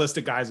think the list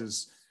of guys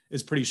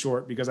is pretty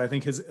short, because I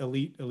think his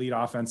elite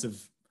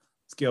offensive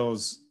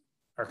skills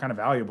are kind of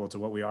valuable to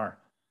what we are.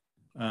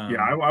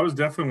 I was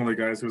definitely one of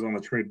the guys who was on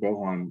the trade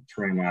Bojan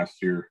train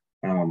last year.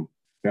 And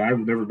I've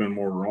never been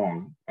more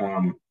wrong.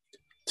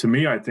 To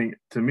me, I think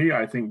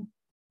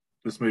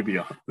this may be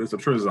I'm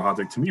sure this is a hot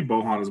take. To me,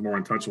 Bojan is more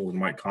untouchable than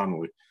Mike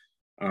Conley.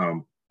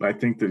 I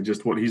think that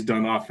just what he's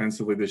done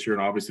offensively this year,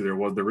 and obviously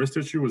the wrist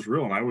issue was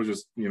real, and I was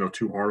just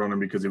too hard on him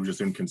because he was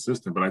just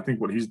inconsistent. But I think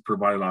what he's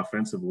provided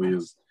offensively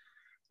is,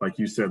 like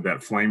you said, that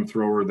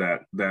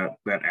flamethrower, that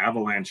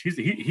avalanche.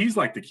 He's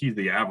like the key to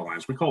the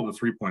avalanche. We call it the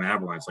 3-point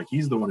avalanche. Like,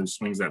 he's the one who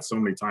swings that so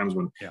many times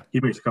when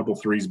he makes a couple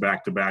threes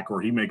back to back, or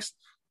he makes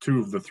 2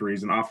 of the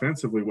threes. And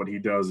offensively, what he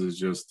does is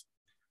just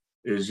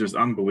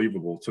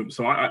unbelievable.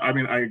 So I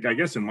mean, I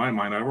guess in my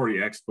mind, I've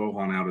already X'd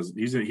Bojan out as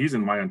he's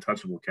in my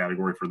untouchable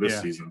category for this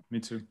season.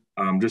 Me too.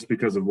 Just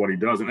because of what he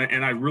does,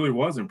 and I really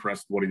was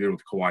impressed with what he did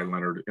with Kawhi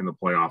Leonard in the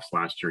playoffs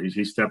last year.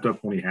 He stepped up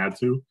when he had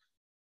to.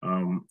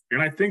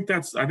 And I think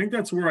that's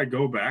where I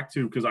go back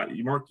to, because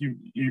Mark,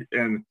 you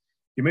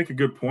make a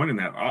good point in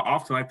that.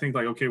 Often I think,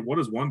 like, okay, what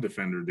does one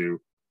defender do?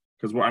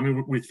 Because I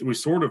mean, we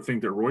sort of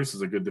think that Royce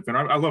is a good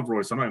defender. I love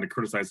Royce. I'm not going to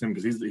criticize him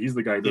because he's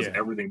the guy who does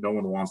everything no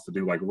one wants to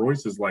do. Like,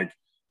 Royce is like,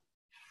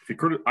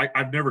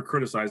 I've never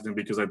criticized him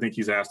because I think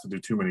he's asked to do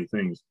too many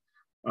things.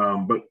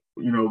 But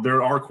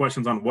there are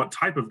questions on what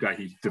type of guy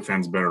he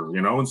defends better.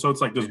 And so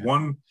it's like there's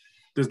one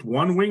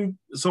wing.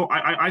 So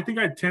I think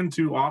I tend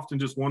to often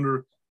just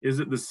wonder, is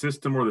it the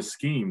system or the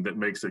scheme that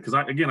makes it? Because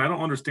I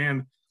don't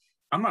understand.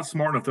 I'm not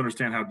smart enough to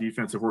understand how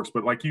defensive works,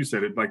 but like you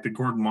said, it like the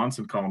Gordon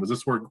Monson column, is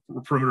this where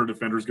perimeter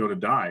defenders go to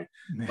die?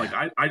 Like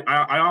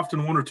I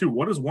often wonder too,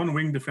 what is one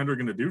wing defender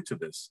going to do to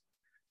this?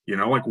 You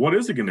know, like what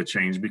is it going to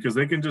change? Because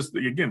they can just,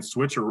 again,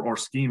 switch or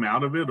scheme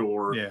out of it,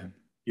 or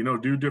you know,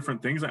 do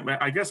different things.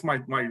 I guess my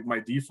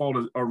default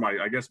is, or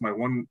I guess my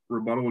one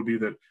rebuttal would be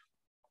that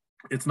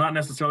it's not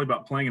necessarily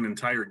about playing an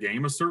entire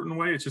game a certain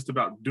way. It's just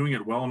about doing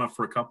it well enough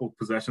for a couple of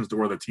possessions to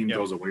where the team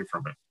goes away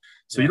from it.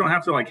 So you don't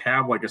have to like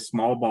have like a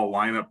small ball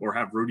lineup or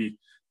have Rudy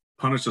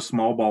punish a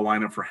small ball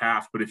lineup for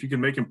half. But if you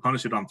can make him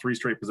punish it on 3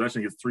 straight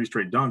possessions, gets 3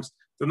 straight dunks,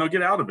 then they'll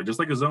get out of it. Just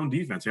like a zone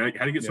defense. How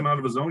do you get someone out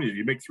of a zone?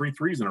 You make 3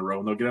 threes in a row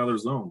and they'll get out of their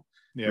zone.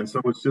 And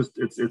so it's just,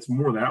 it's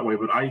more that way.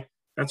 But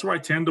that's where I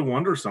tend to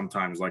wonder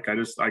sometimes. Like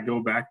I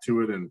go back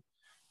to it and,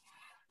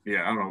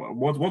 yeah, I don't know.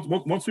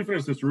 Once we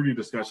finish this Rudy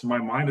discussion, my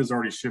mind is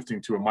already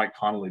shifting to a Mike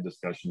Conley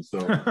discussion. So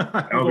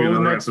that'll be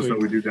another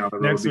episode we do down the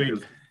road. Next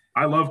week.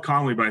 I love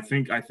Conley, but I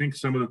think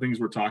some of the things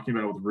we're talking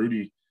about with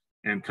Rudy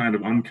and kind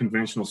of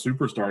unconventional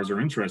superstars are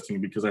interesting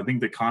because I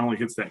think that Conley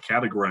hits that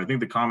category. I think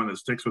the comment that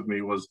sticks with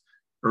me was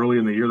early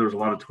in the year, there was a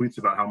lot of tweets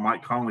about how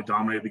Mike Conley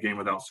dominated the game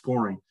without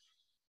scoring,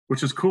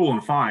 which is cool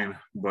and fine.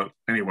 But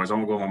anyways, I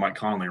won't go on Mike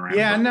Conley rant.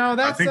 Yeah, no,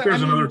 I think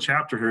there's another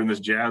chapter here in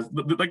this Jazz.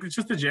 Like it's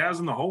just the Jazz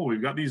in the whole.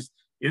 We've got these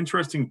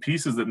interesting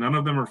pieces that none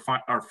of them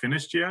are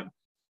finished yet.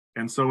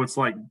 And so it's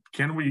like,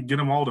 can we get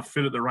them all to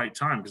fit at the right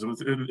time?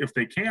 Because if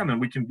they can, then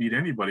we can beat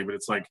anybody. But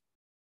it's like,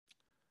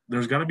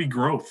 there's got to be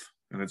growth.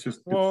 And it's just,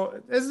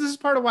 this is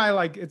part of why,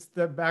 like, it's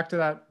back to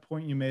that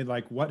point you made,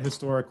 like what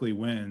historically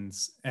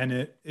wins.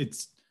 And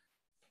it's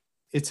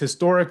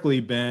historically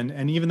been,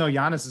 and even though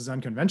Giannis is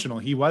unconventional,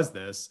 he was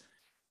this,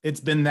 it's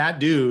been that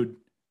dude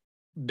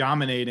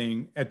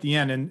dominating at the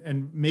end.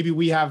 And maybe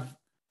we have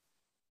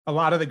a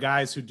lot of the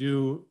guys who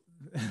do,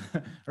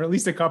 or at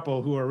least a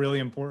couple who are really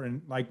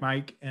important, like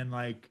Mike and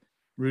like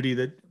Rudy,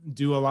 that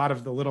do a lot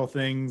of the little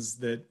things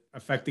that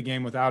affect the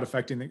game without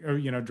affecting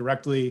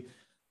directly,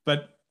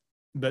 but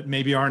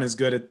maybe aren't as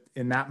good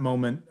in that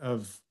moment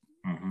of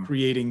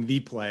creating the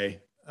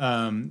play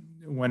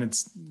when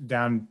it's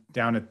down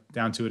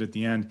to it at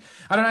the end.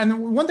 I don't know.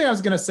 And one thing I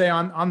was going to say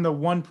on the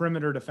one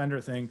perimeter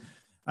defender thing,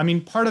 I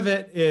mean, part of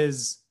it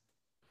is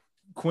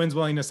Quinn's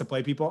willingness to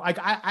play people. Like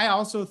I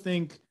also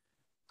think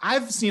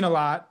I've seen a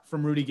lot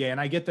from Rudy Gay, and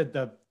I get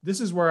that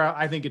this is where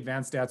I think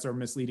advanced stats are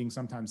misleading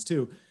sometimes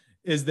too,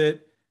 is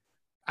that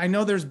I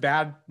know there's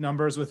bad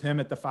numbers with him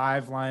at the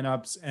 5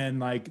 lineups, and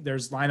like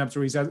there's lineups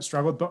where he's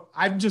struggled, but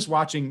I'm just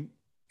watching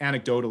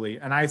anecdotally,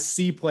 and I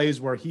see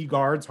plays where he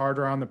guards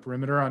harder on the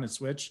perimeter on a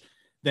switch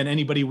than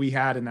anybody we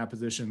had in that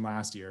position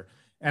last year.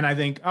 And I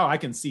think, I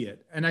can see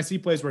it. And I see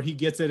plays where he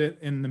gets it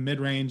in the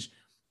mid-range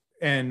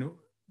and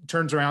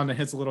turns around and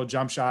hits a little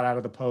jump shot out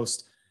of the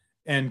post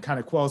and kind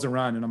of quells a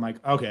run. And I'm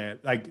like, okay,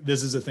 like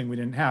this is a thing we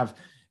didn't have.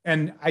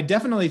 And I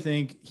definitely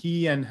think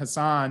he and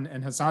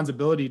Hassan's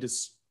ability to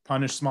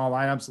punish small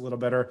lineups a little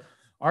better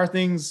are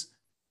things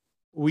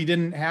we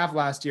didn't have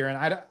last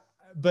year.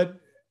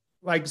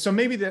 So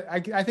maybe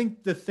I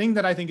think the thing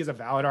that I think is a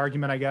valid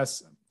argument, I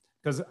guess,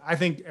 because I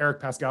think Eric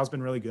Pascal's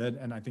been really good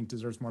and I think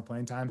deserves more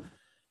playing time.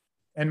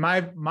 And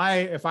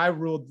if I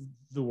ruled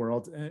the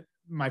world,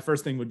 my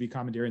first thing would be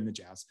commandeering the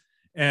Jazz.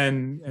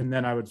 And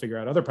then I would figure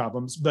out other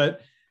problems.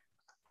 But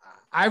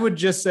I would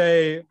just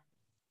say,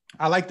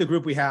 I like the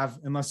group we have,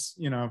 unless,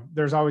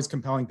 there's always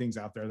compelling things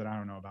out there that I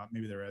don't know about.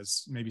 Maybe there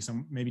is.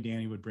 Maybe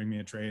Danny would bring me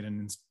a trade,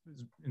 and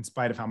in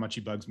spite of how much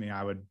he bugs me,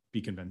 I would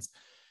be convinced.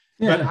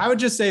 Yeah. But I would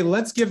just say,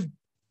 let's give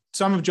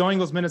some of Joe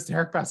Ingles minutes to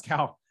Eric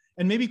Pascal,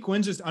 and maybe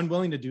Quinn's just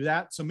unwilling to do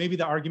that. So maybe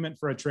the argument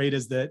for a trade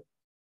is that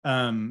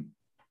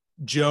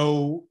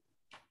Joe,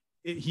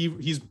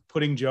 he's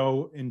putting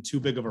Joe in too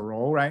big of a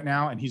role right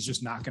now, and he's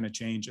just not going to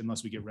change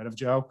unless we get rid of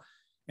Joe.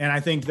 And I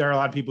think there are a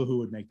lot of people who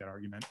would make that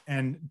argument,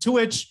 and to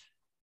which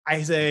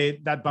I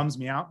say that bums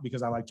me out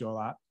because I like Joe a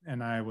lot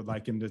and I would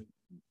like him to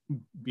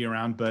be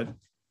around, but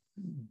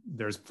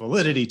there's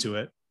validity to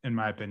it, in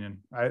my opinion.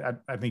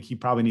 I think he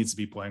probably needs to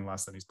be playing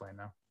less than he's playing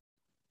now.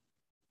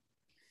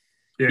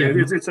 Yeah,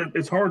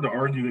 it's hard to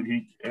argue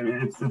that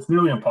it's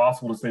nearly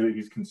impossible to say that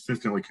he's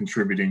consistently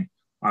contributing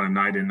on a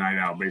night in, night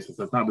out basis.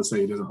 That's not to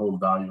say he doesn't hold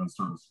value in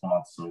certain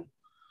spots. So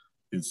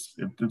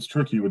it's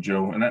tricky with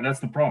Joe, and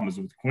that's the problem is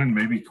with Quinn.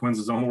 Maybe Quinn's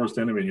his own worst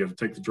enemy. You have to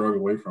take the drug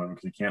away from him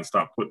because he can't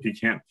stop. He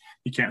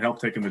can't help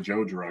taking the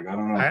Joe drug. I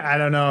don't know. I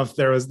don't know if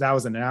that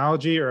was an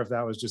analogy or if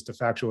that was just a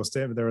factual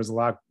statement. There was a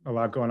lot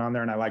going on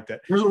there, and I liked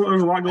it. There's a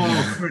lot going on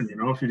with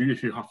Quinn.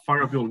 If you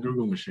fire up the old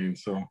Google machine.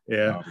 So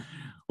yeah.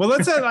 Well,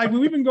 let's say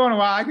we've been going a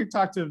while. I could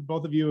talk to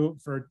both of you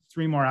for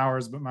 3 more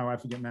hours, but my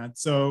wife would get mad.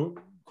 So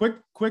quick.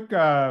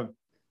 Let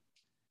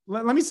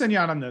me send you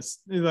out on this.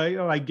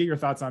 Like get your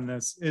thoughts on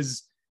this.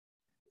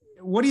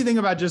 What do you think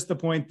about just the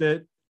point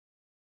that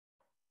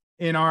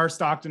in our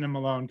Stockton and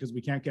Malone, because we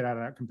can't get out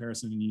of that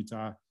comparison in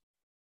Utah,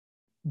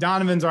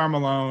 Donovan's our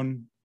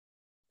Malone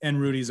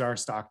and Rudy's our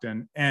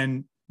Stockton.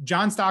 And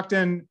John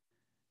Stockton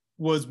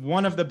was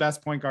one of the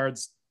best point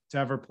guards to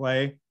ever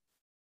play.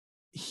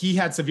 He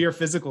had severe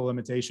physical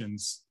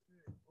limitations.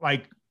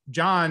 Like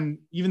John,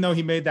 even though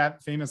he made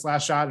that famous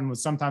last shot and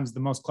was sometimes the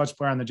most clutch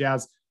player on the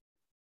Jazz,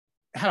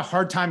 had a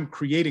hard time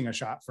creating a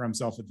shot for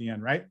himself at the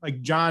end, right?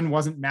 Like John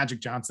wasn't Magic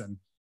Johnson.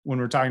 when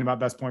we're talking about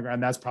best point guard.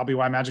 And that's probably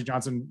why Magic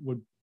Johnson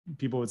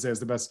people would say is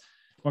the best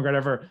point guard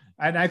ever.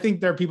 And I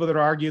think there are people that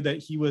argue that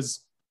he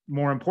was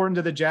more important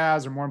to the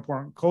Jazz or more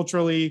important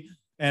culturally.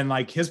 And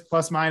like his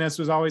plus minus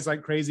was always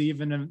like crazy,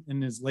 even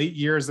in his late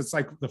years. It's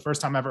like the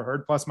first time I ever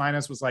heard plus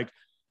minus was like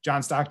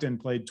John Stockton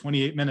played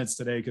 28 minutes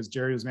today because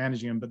Jerry was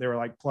managing him, but they were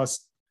like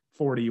plus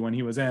 40 when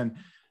he was in.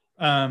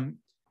 But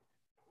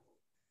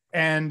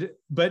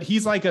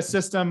he's like a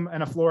system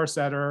and a floor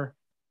setter,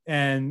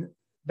 and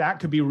that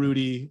could be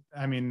Rudy.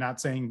 I mean, not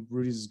saying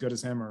Rudy's as good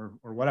as him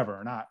or whatever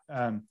or not.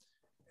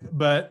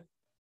 But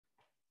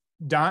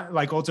Don,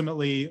 like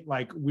ultimately,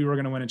 like we were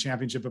going to win a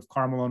championship if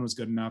Karl Malone was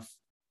good enough,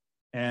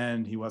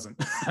 and he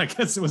wasn't. I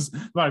guess it was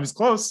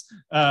close.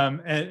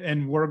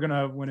 And we're going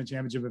to win a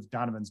championship if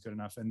Donovan's good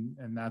enough,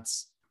 and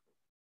that's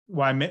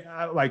why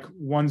like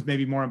one's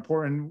maybe more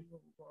important.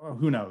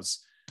 Who knows?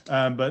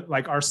 But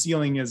like our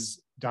ceiling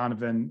is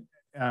Donovan,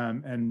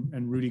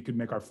 and Rudy could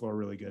make our floor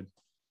really good.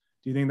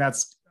 Do you think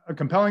that's a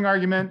compelling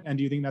argument? And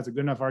do you think that's a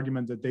good enough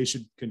argument that they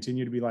should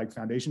continue to be like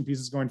foundation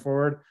pieces going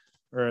forward?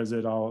 Or is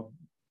it all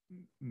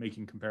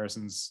making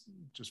comparisons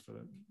just for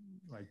the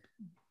like?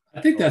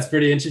 I think that's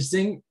pretty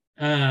interesting.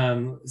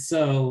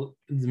 So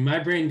my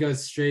brain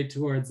goes straight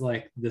towards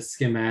like the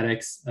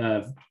schematics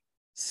of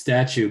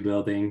statue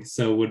building.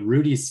 So would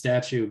Rudy's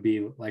statue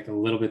be like a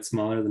little bit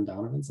smaller than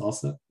Donovan's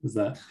also? Is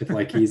that if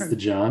like he's the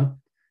John?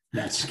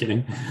 No, just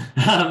kidding.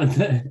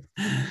 I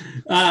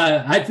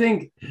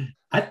think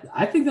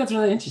that's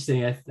really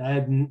interesting. I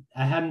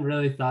hadn't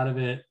really thought of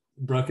it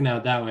broken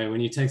out that way.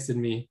 When you texted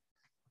me,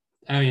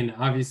 I mean,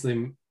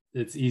 obviously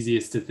it's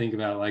easiest to think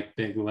about like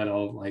big,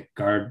 little, like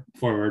guard,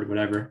 forward,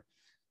 whatever.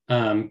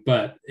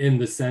 But in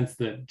the sense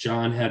that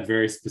John had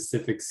very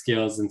specific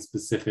skills and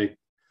specific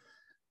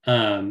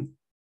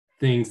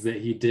things that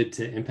he did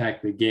to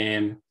impact the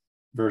game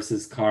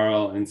versus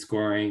Karl and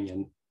scoring.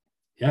 And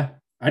yeah,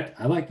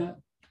 I like that.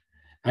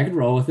 I could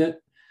roll with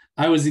it.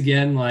 I was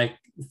again like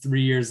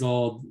 3 years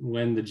old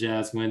when the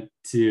Jazz went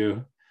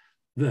to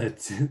the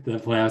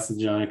playoffs with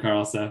John and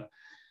Karl. So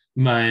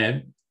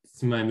my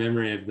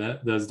memory of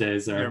those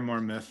days are... They're more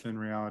myth than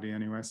reality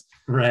anyways.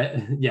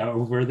 Right. Yeah.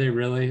 Were they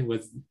really?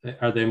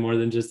 Are they more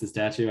than just a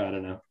statue? I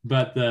don't know.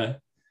 But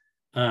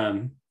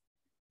I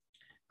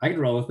could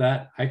roll with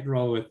that. I could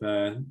roll with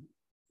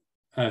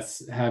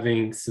us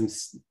having some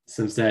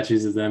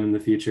statues of them in the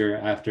future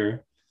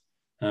after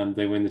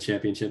they win the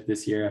championship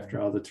this year, after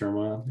all the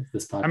turmoil of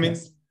this podcast. I mean,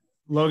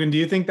 Logan, do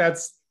you think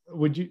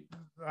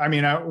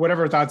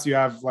whatever thoughts you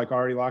have like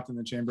already locked in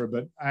the chamber,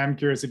 but I'm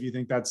curious if you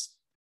think that's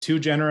too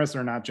generous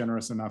or not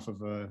generous enough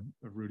of a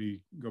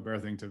Rudy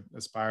Gobert thing to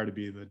aspire to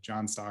be the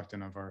John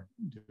Stockton of our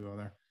duo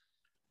there.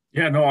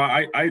 Yeah, no,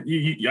 I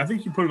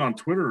think you put it on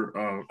Twitter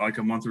like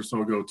a month or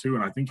so ago too,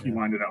 and I think you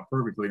lined it out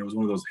perfectly. It was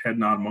one of those head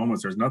nod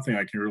moments. There's nothing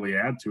I can really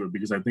add to it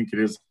because I think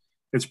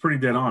it's pretty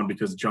dead on,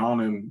 because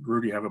John and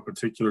Rudy have a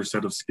particular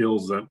set of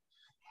skills that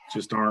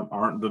just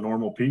aren't the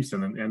normal piece.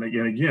 And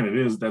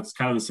again, that's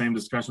kind of the same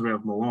discussion we have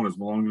with Malone. Is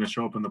Malone going to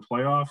show up in the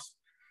playoffs?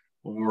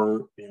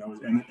 Or,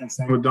 and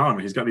same with Don.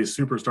 He's got these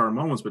superstar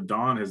moments, but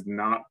Don has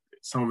not.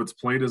 Some of it's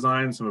play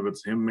design, some of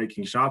it's him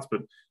making shots,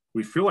 but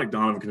we feel like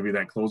Donovan can be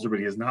that closer, but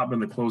he has not been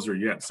the closer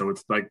yet. So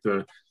it's like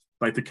the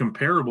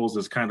comparables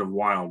is kind of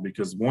wild,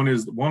 because one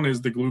is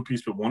the glue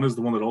piece, but one is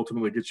the one that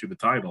ultimately gets you the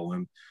title.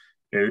 And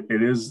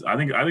it is. I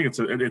think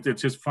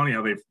it's just funny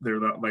how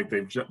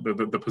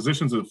the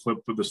positions have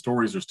flipped, but the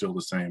stories are still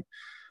the same.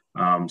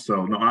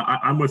 So no,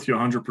 I'm with you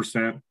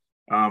 100%.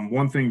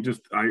 One thing,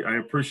 I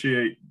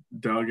appreciate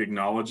Doug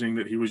acknowledging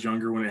that he was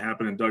younger when it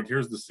happened. And Doug,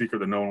 here's the secret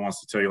that no one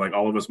wants to tell you. Like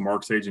all of us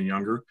Mark's age and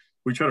younger,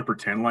 we try to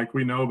pretend like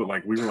we know, but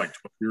like we were like 12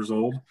 years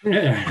old.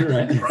 Yeah,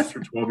 right. Trust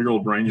your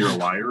 12-year-old brain, you're a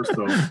liar.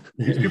 So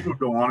these people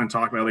go on and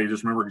talk about they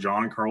just remember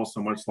John and Karl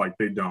so much, like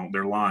they don't.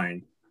 They're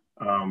lying.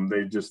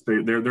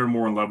 They're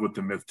more in love with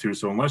the myth too.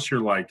 So unless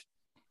you're like,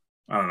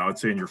 I don't know, I'd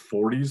say in your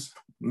 40s,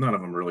 none of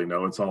them really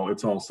know. It's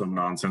all some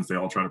nonsense they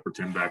all try to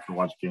pretend back and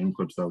watch game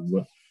clips of.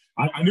 But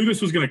I knew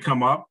this was going to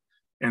come up,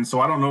 and so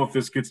I don't know if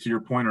this gets to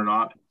your point or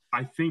not.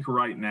 I think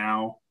right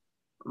now,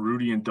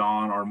 Rudy and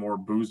Don are more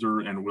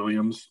Boozer and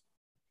Williams,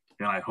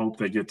 and I hope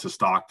they get to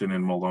Stockton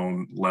and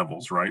Malone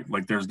levels, right?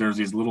 Like there's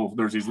these little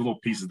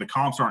pieces. The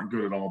comps aren't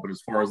good at all, but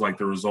as far as like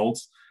the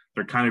results,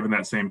 they're kind of in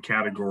that same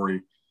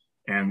category,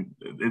 and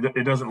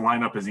it doesn't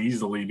line up as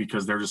easily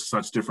because they're just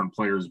such different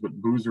players. But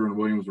Boozer and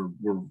Williams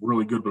were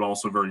really good, but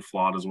also very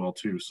flawed as well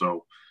too.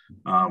 So.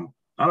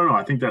 I don't know.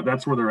 I think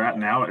that's where they're at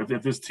now.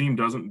 If this team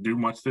doesn't do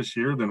much this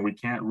year, then we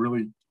can't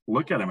really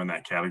look at them in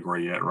that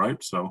category yet,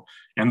 right? So,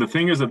 and the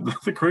thing is that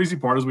the crazy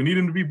part is we need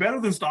them to be better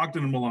than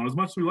Stockton and Malone. As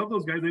much as we love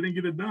those guys, they didn't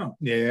get it done.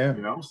 Yeah.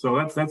 So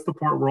that's the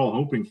part we're all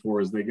hoping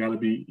for, is they got to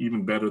be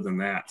even better than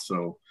that.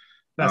 So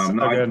that's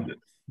good.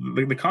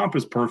 The comp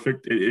is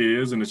perfect. It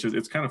is, and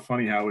it's kind of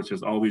funny how it's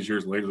just all these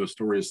years later the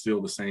story is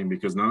still the same,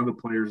 because none of the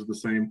players are the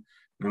same,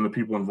 none of the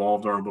people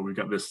involved are, but we've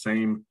got this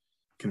same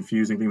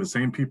confusing thing. The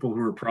same people who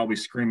are probably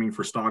screaming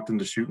for Stockton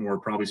to shoot more are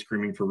probably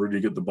screaming for Rudy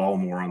to get the ball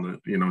more on the,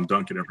 and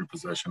dunk at every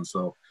possession.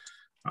 So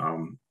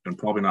and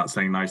probably not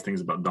saying nice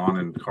things about Don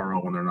and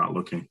Carl when they're not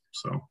looking.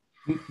 So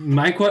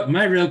my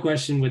real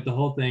question with the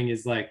whole thing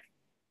is like,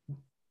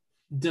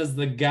 does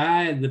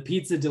the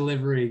pizza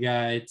delivery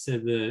guy to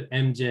the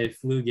MJ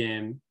flu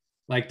game,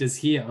 like, does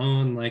he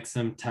own like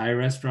some Thai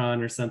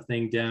restaurant or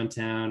something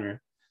downtown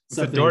or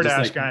something? It's a DoorDash just,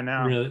 like, guy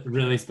now. really,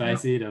 really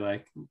spicy to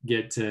like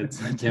get to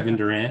Kevin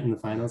Durant in the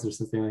finals or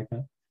something like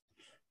that.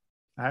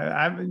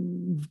 I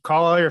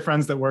call all your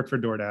friends that work for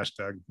DoorDash,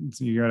 Doug.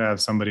 So you got to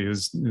have somebody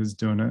who's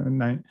doing it at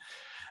night.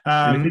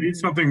 And if you need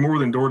something more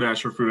than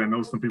DoorDash or food, I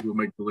know some people who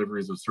make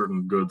deliveries of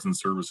certain goods and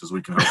services.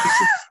 We can help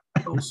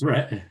you.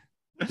 Right.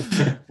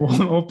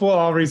 We'll pull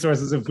all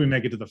resources if we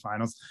make it to the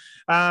finals.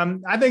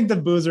 I think the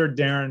Boozer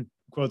Darren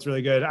quote's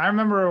really good. I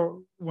remember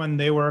when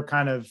they were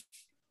kind of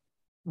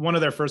one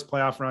of their first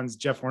playoff runs,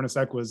 Jeff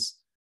Hornacek was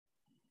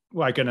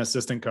like an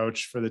assistant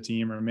coach for the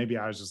team, or maybe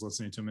I was just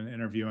listening to him in an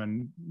interview,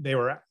 and they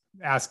were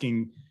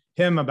asking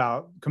him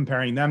about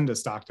comparing them to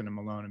Stockton and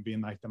Malone and being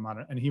like the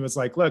modern. And he was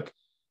like, look,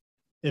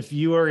 if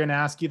you were going to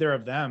ask either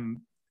of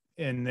them,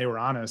 and they were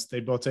honest,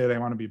 they'd both say they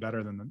want to be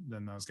better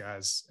than those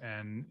guys.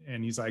 And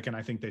he's like, and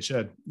I think they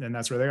should. And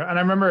that's where they go. And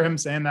I remember him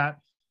saying that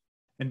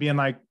and being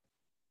like,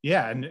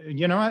 yeah. And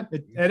you know what,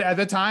 at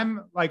the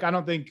time, like, I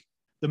don't think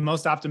the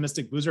most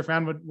optimistic Boozer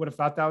fan would have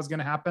thought that was going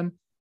to happen.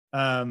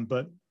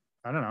 But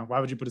I don't know, why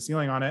would you put a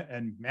ceiling on it?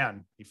 And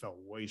man, he fell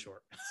way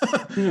short.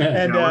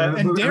 and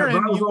Darren,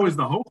 that was always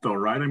the hope though,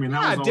 right? I mean,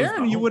 that was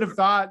Darren, you would have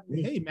thought,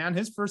 hey man,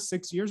 his first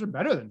 6 years are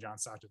better than John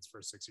Stockton's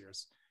first 6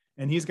 years.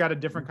 And he's got a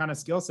different kind of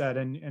skill set.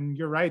 And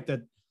you're right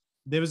that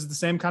there was the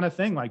same kind of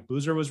thing. Like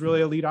Boozer was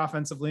really elite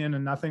offensively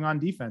and nothing on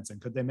defense. And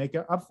could they make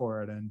it up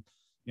for it? And,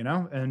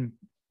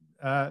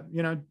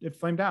 it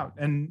flamed out.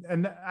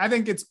 And I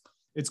think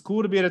it's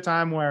cool to be at a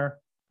time where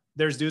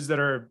there's dudes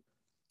that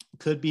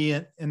could be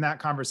in that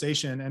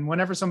conversation. And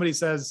whenever somebody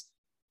says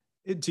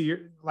it to your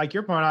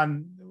point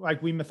on,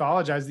 like, we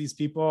mythologize these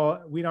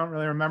people, we don't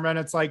really remember. And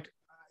it's like,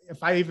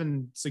 if I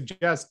even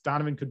suggest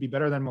Donovan could be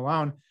better than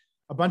Malone,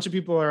 a bunch of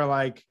people are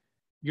like,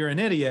 you're an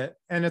idiot.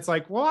 And it's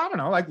like, well, I don't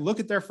know, like,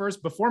 look at their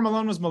first, before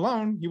Malone was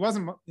Malone, he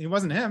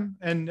wasn't him.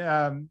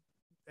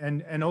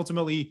 And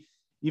ultimately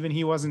even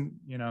he wasn't,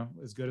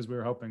 as good as we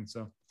were hoping.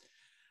 So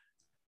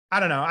I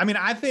don't know. I mean,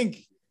 I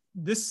think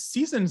this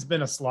season's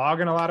been a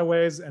slog in a lot of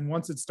ways. And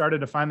once it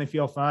started to finally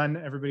feel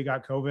fun, everybody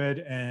got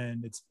COVID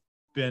and it's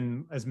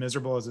been as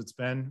miserable as it's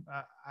been.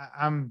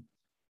 I'm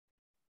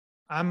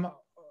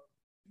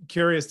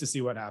curious to see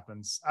what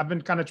happens. I've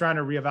been kind of trying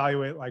to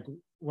reevaluate like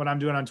what I'm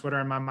doing on Twitter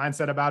and my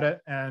mindset about it.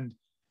 And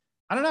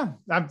I don't know,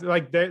 I'm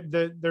like,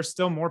 there's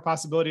still more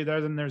possibility there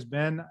than there's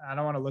been. I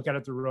don't want to look at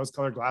it through rose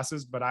colored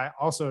glasses, but I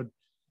also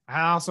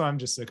am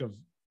just sick of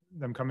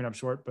them coming up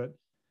short, but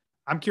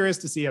I'm curious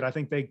to see it. I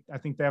think they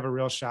have a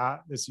real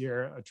shot this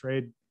year. A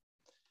trade,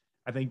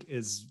 I think,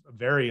 is a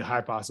very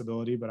high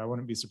possibility, but I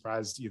wouldn't be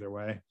surprised either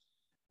way.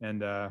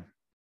 And I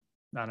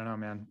don't know,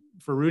 man.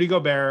 For Rudy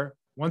Gobert,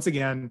 once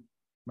again,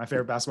 my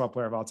favorite basketball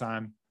player of all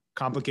time,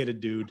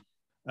 complicated dude.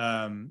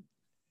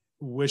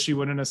 Wish he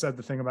wouldn't have said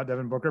the thing about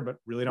Devin Booker, but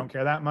really don't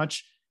care that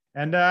much.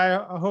 And I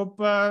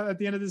hope at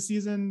the end of the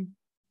season,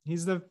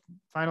 he's the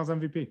Finals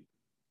MVP.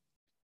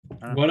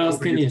 What else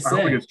can you say? I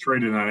hope he gets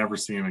traded and I never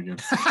see him again.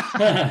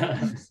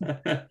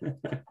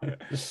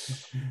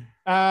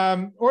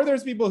 Or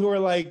there's people who are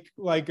like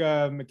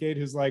McCade,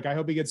 who's like, I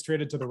hope he gets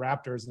traded to the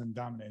Raptors and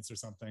dominates or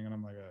something. And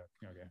I'm like,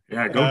 okay.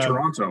 Yeah, go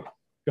Toronto.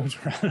 Go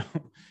Toronto.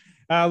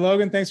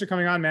 Logan, thanks for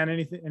coming on,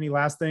 man. Any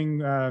last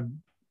thing?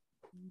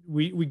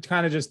 We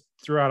kind of just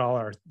threw out all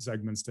our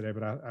segments today,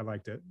 but I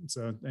liked it.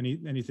 So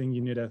anything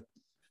you need to?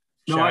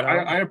 No,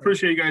 I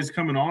appreciate you guys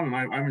coming on, and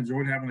I've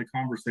enjoyed having the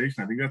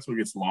conversation. I think that's what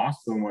gets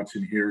lost so much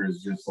in here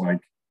is just like,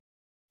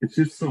 it's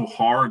just so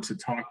hard to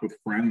talk with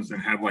friends and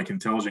have like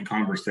intelligent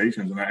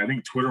conversations. And I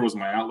think Twitter was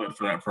my outlet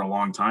for that for a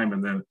long time.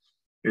 And then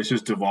it's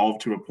just evolved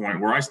to a point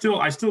where I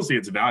still see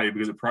its value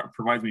because it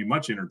provides me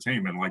much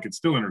entertainment. Like, it's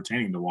still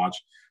entertaining to watch.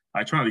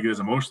 I try not to get as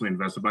emotionally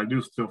invested, but I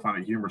do still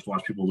find it humorous to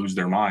watch people lose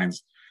their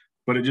minds.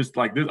 But it just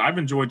like this, I've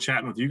enjoyed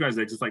chatting with you guys.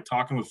 Like, just like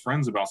talking with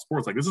friends about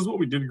sports. Like, this is what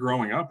we did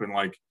growing up. And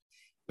like,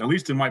 at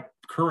least in my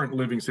current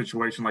living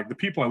situation, like the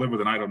people I live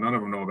with and I don't, none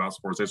of them know about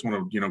sports. They just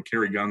want to,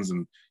 carry guns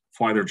and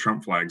fly their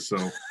Trump flags. So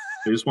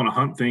they just want to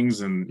hunt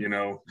things and,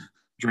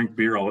 drink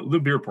beer. The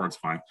beer part's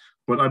fine.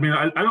 But I mean,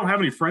 I don't have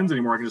any friends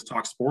anymore I can just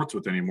talk sports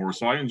with anymore.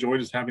 So I enjoy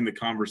just having the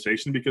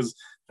conversation because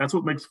that's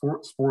what makes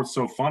sports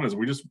so fun is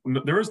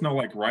there is no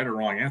like right or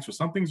wrong answer.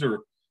 Some things are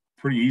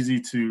pretty easy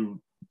to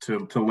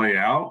lay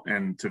out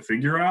and to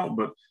figure out,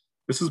 but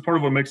this is part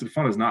of what makes it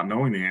fun is not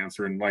knowing the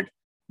answer. And like,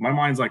 my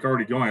mind's like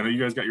already going. I know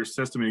you guys got your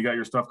system and you got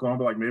your stuff going,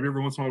 but like maybe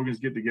every once in a while we can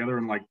just get together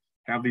and like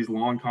have these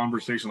long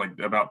conversations like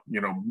about,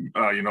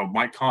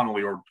 Mike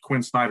Conley or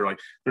Quinn Snyder. Like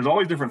there's all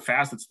these different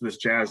facets to this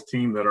Jazz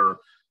team that are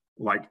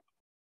like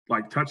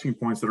touching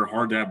points that are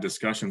hard to have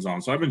discussions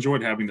on. So I've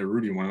enjoyed having the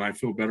Rudy one and I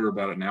feel better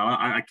about it now.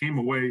 I came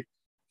away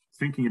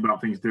thinking about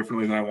things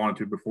differently than I wanted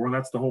to before. And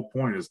that's the whole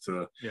point is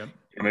to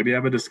maybe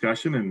have a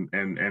discussion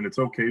and it's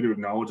okay to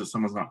acknowledge that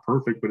someone's not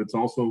perfect, but it's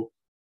also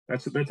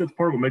That's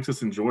part of what makes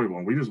us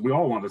enjoyable. We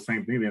all want the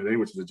same thing at the end of the day,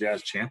 which is a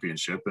Jazz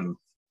championship, and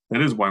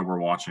that is why we're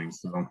watching.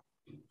 So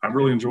I've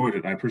really enjoyed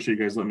it. I appreciate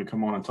you guys letting me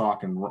come on and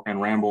talk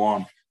and ramble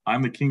on.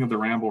 I'm the king of the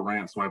ramble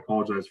rant, so I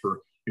apologize for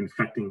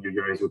infecting you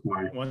guys with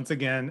my. Once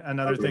again,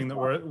 another thing that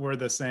we're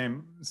the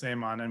same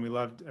on, and we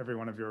loved every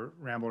one of your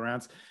ramble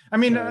rants. I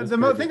mean,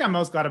 the thing I'm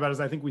most glad about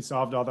is I think we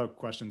solved all the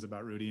questions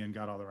about Rudy and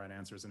got all the right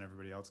answers, and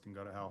everybody else can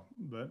go to hell.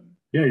 But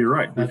yeah, you're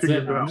right. That's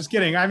it. I'm just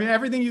kidding. I mean,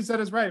 everything you said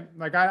is right.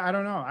 Like I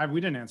don't know.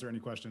 We didn't answer any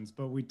questions,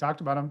 but we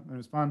talked about them and it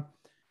was fun.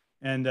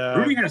 And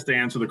Rudy has to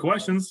answer the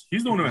questions.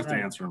 He's the one who has to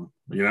answer them.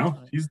 You know,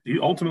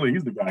 ultimately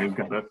he's the guy who's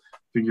got to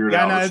figure it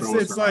out. Yeah, no,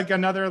 it's like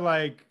another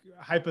like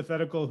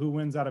hypothetical who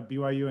wins out of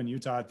BYU and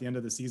Utah at the end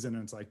of the season,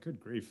 and it's like,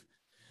 good grief.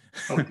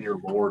 Oh dear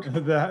Lord.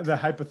 the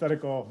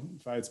hypothetical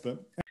fights,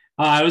 but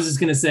I was just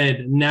gonna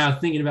say, now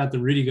thinking about the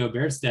Rudy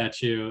Gobert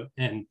statue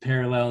and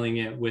paralleling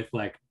it with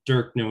like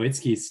Dirk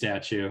Nowitzki's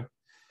statue.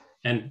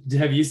 And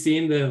have you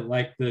seen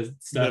the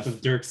stuff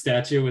of Dirk's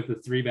statue with the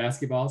 3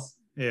 basketballs?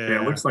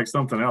 Yeah, it looks like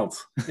something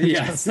else.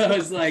 Yeah, so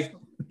it's like,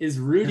 is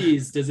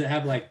Rudy's, does it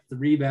have like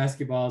 3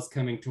 basketballs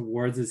coming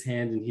towards his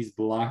hand and he's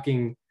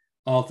blocking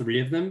all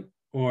 3 of them?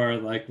 Or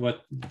like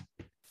what?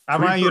 I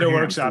want you to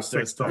workshop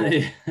this.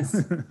 Yes.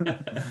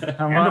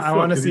 I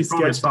want to see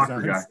sketch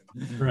designs.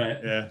 Right.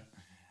 Yeah.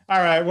 All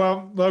right.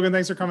 Well, Logan,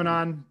 thanks for coming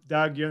on.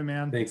 Doug, you're the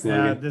man. Thanks,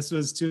 Logan. This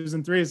was 2s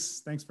and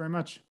 3s. Thanks very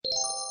much.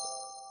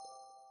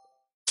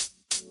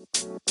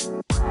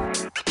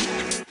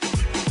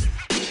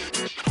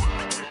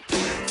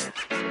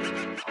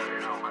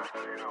 You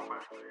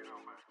know,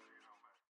 man.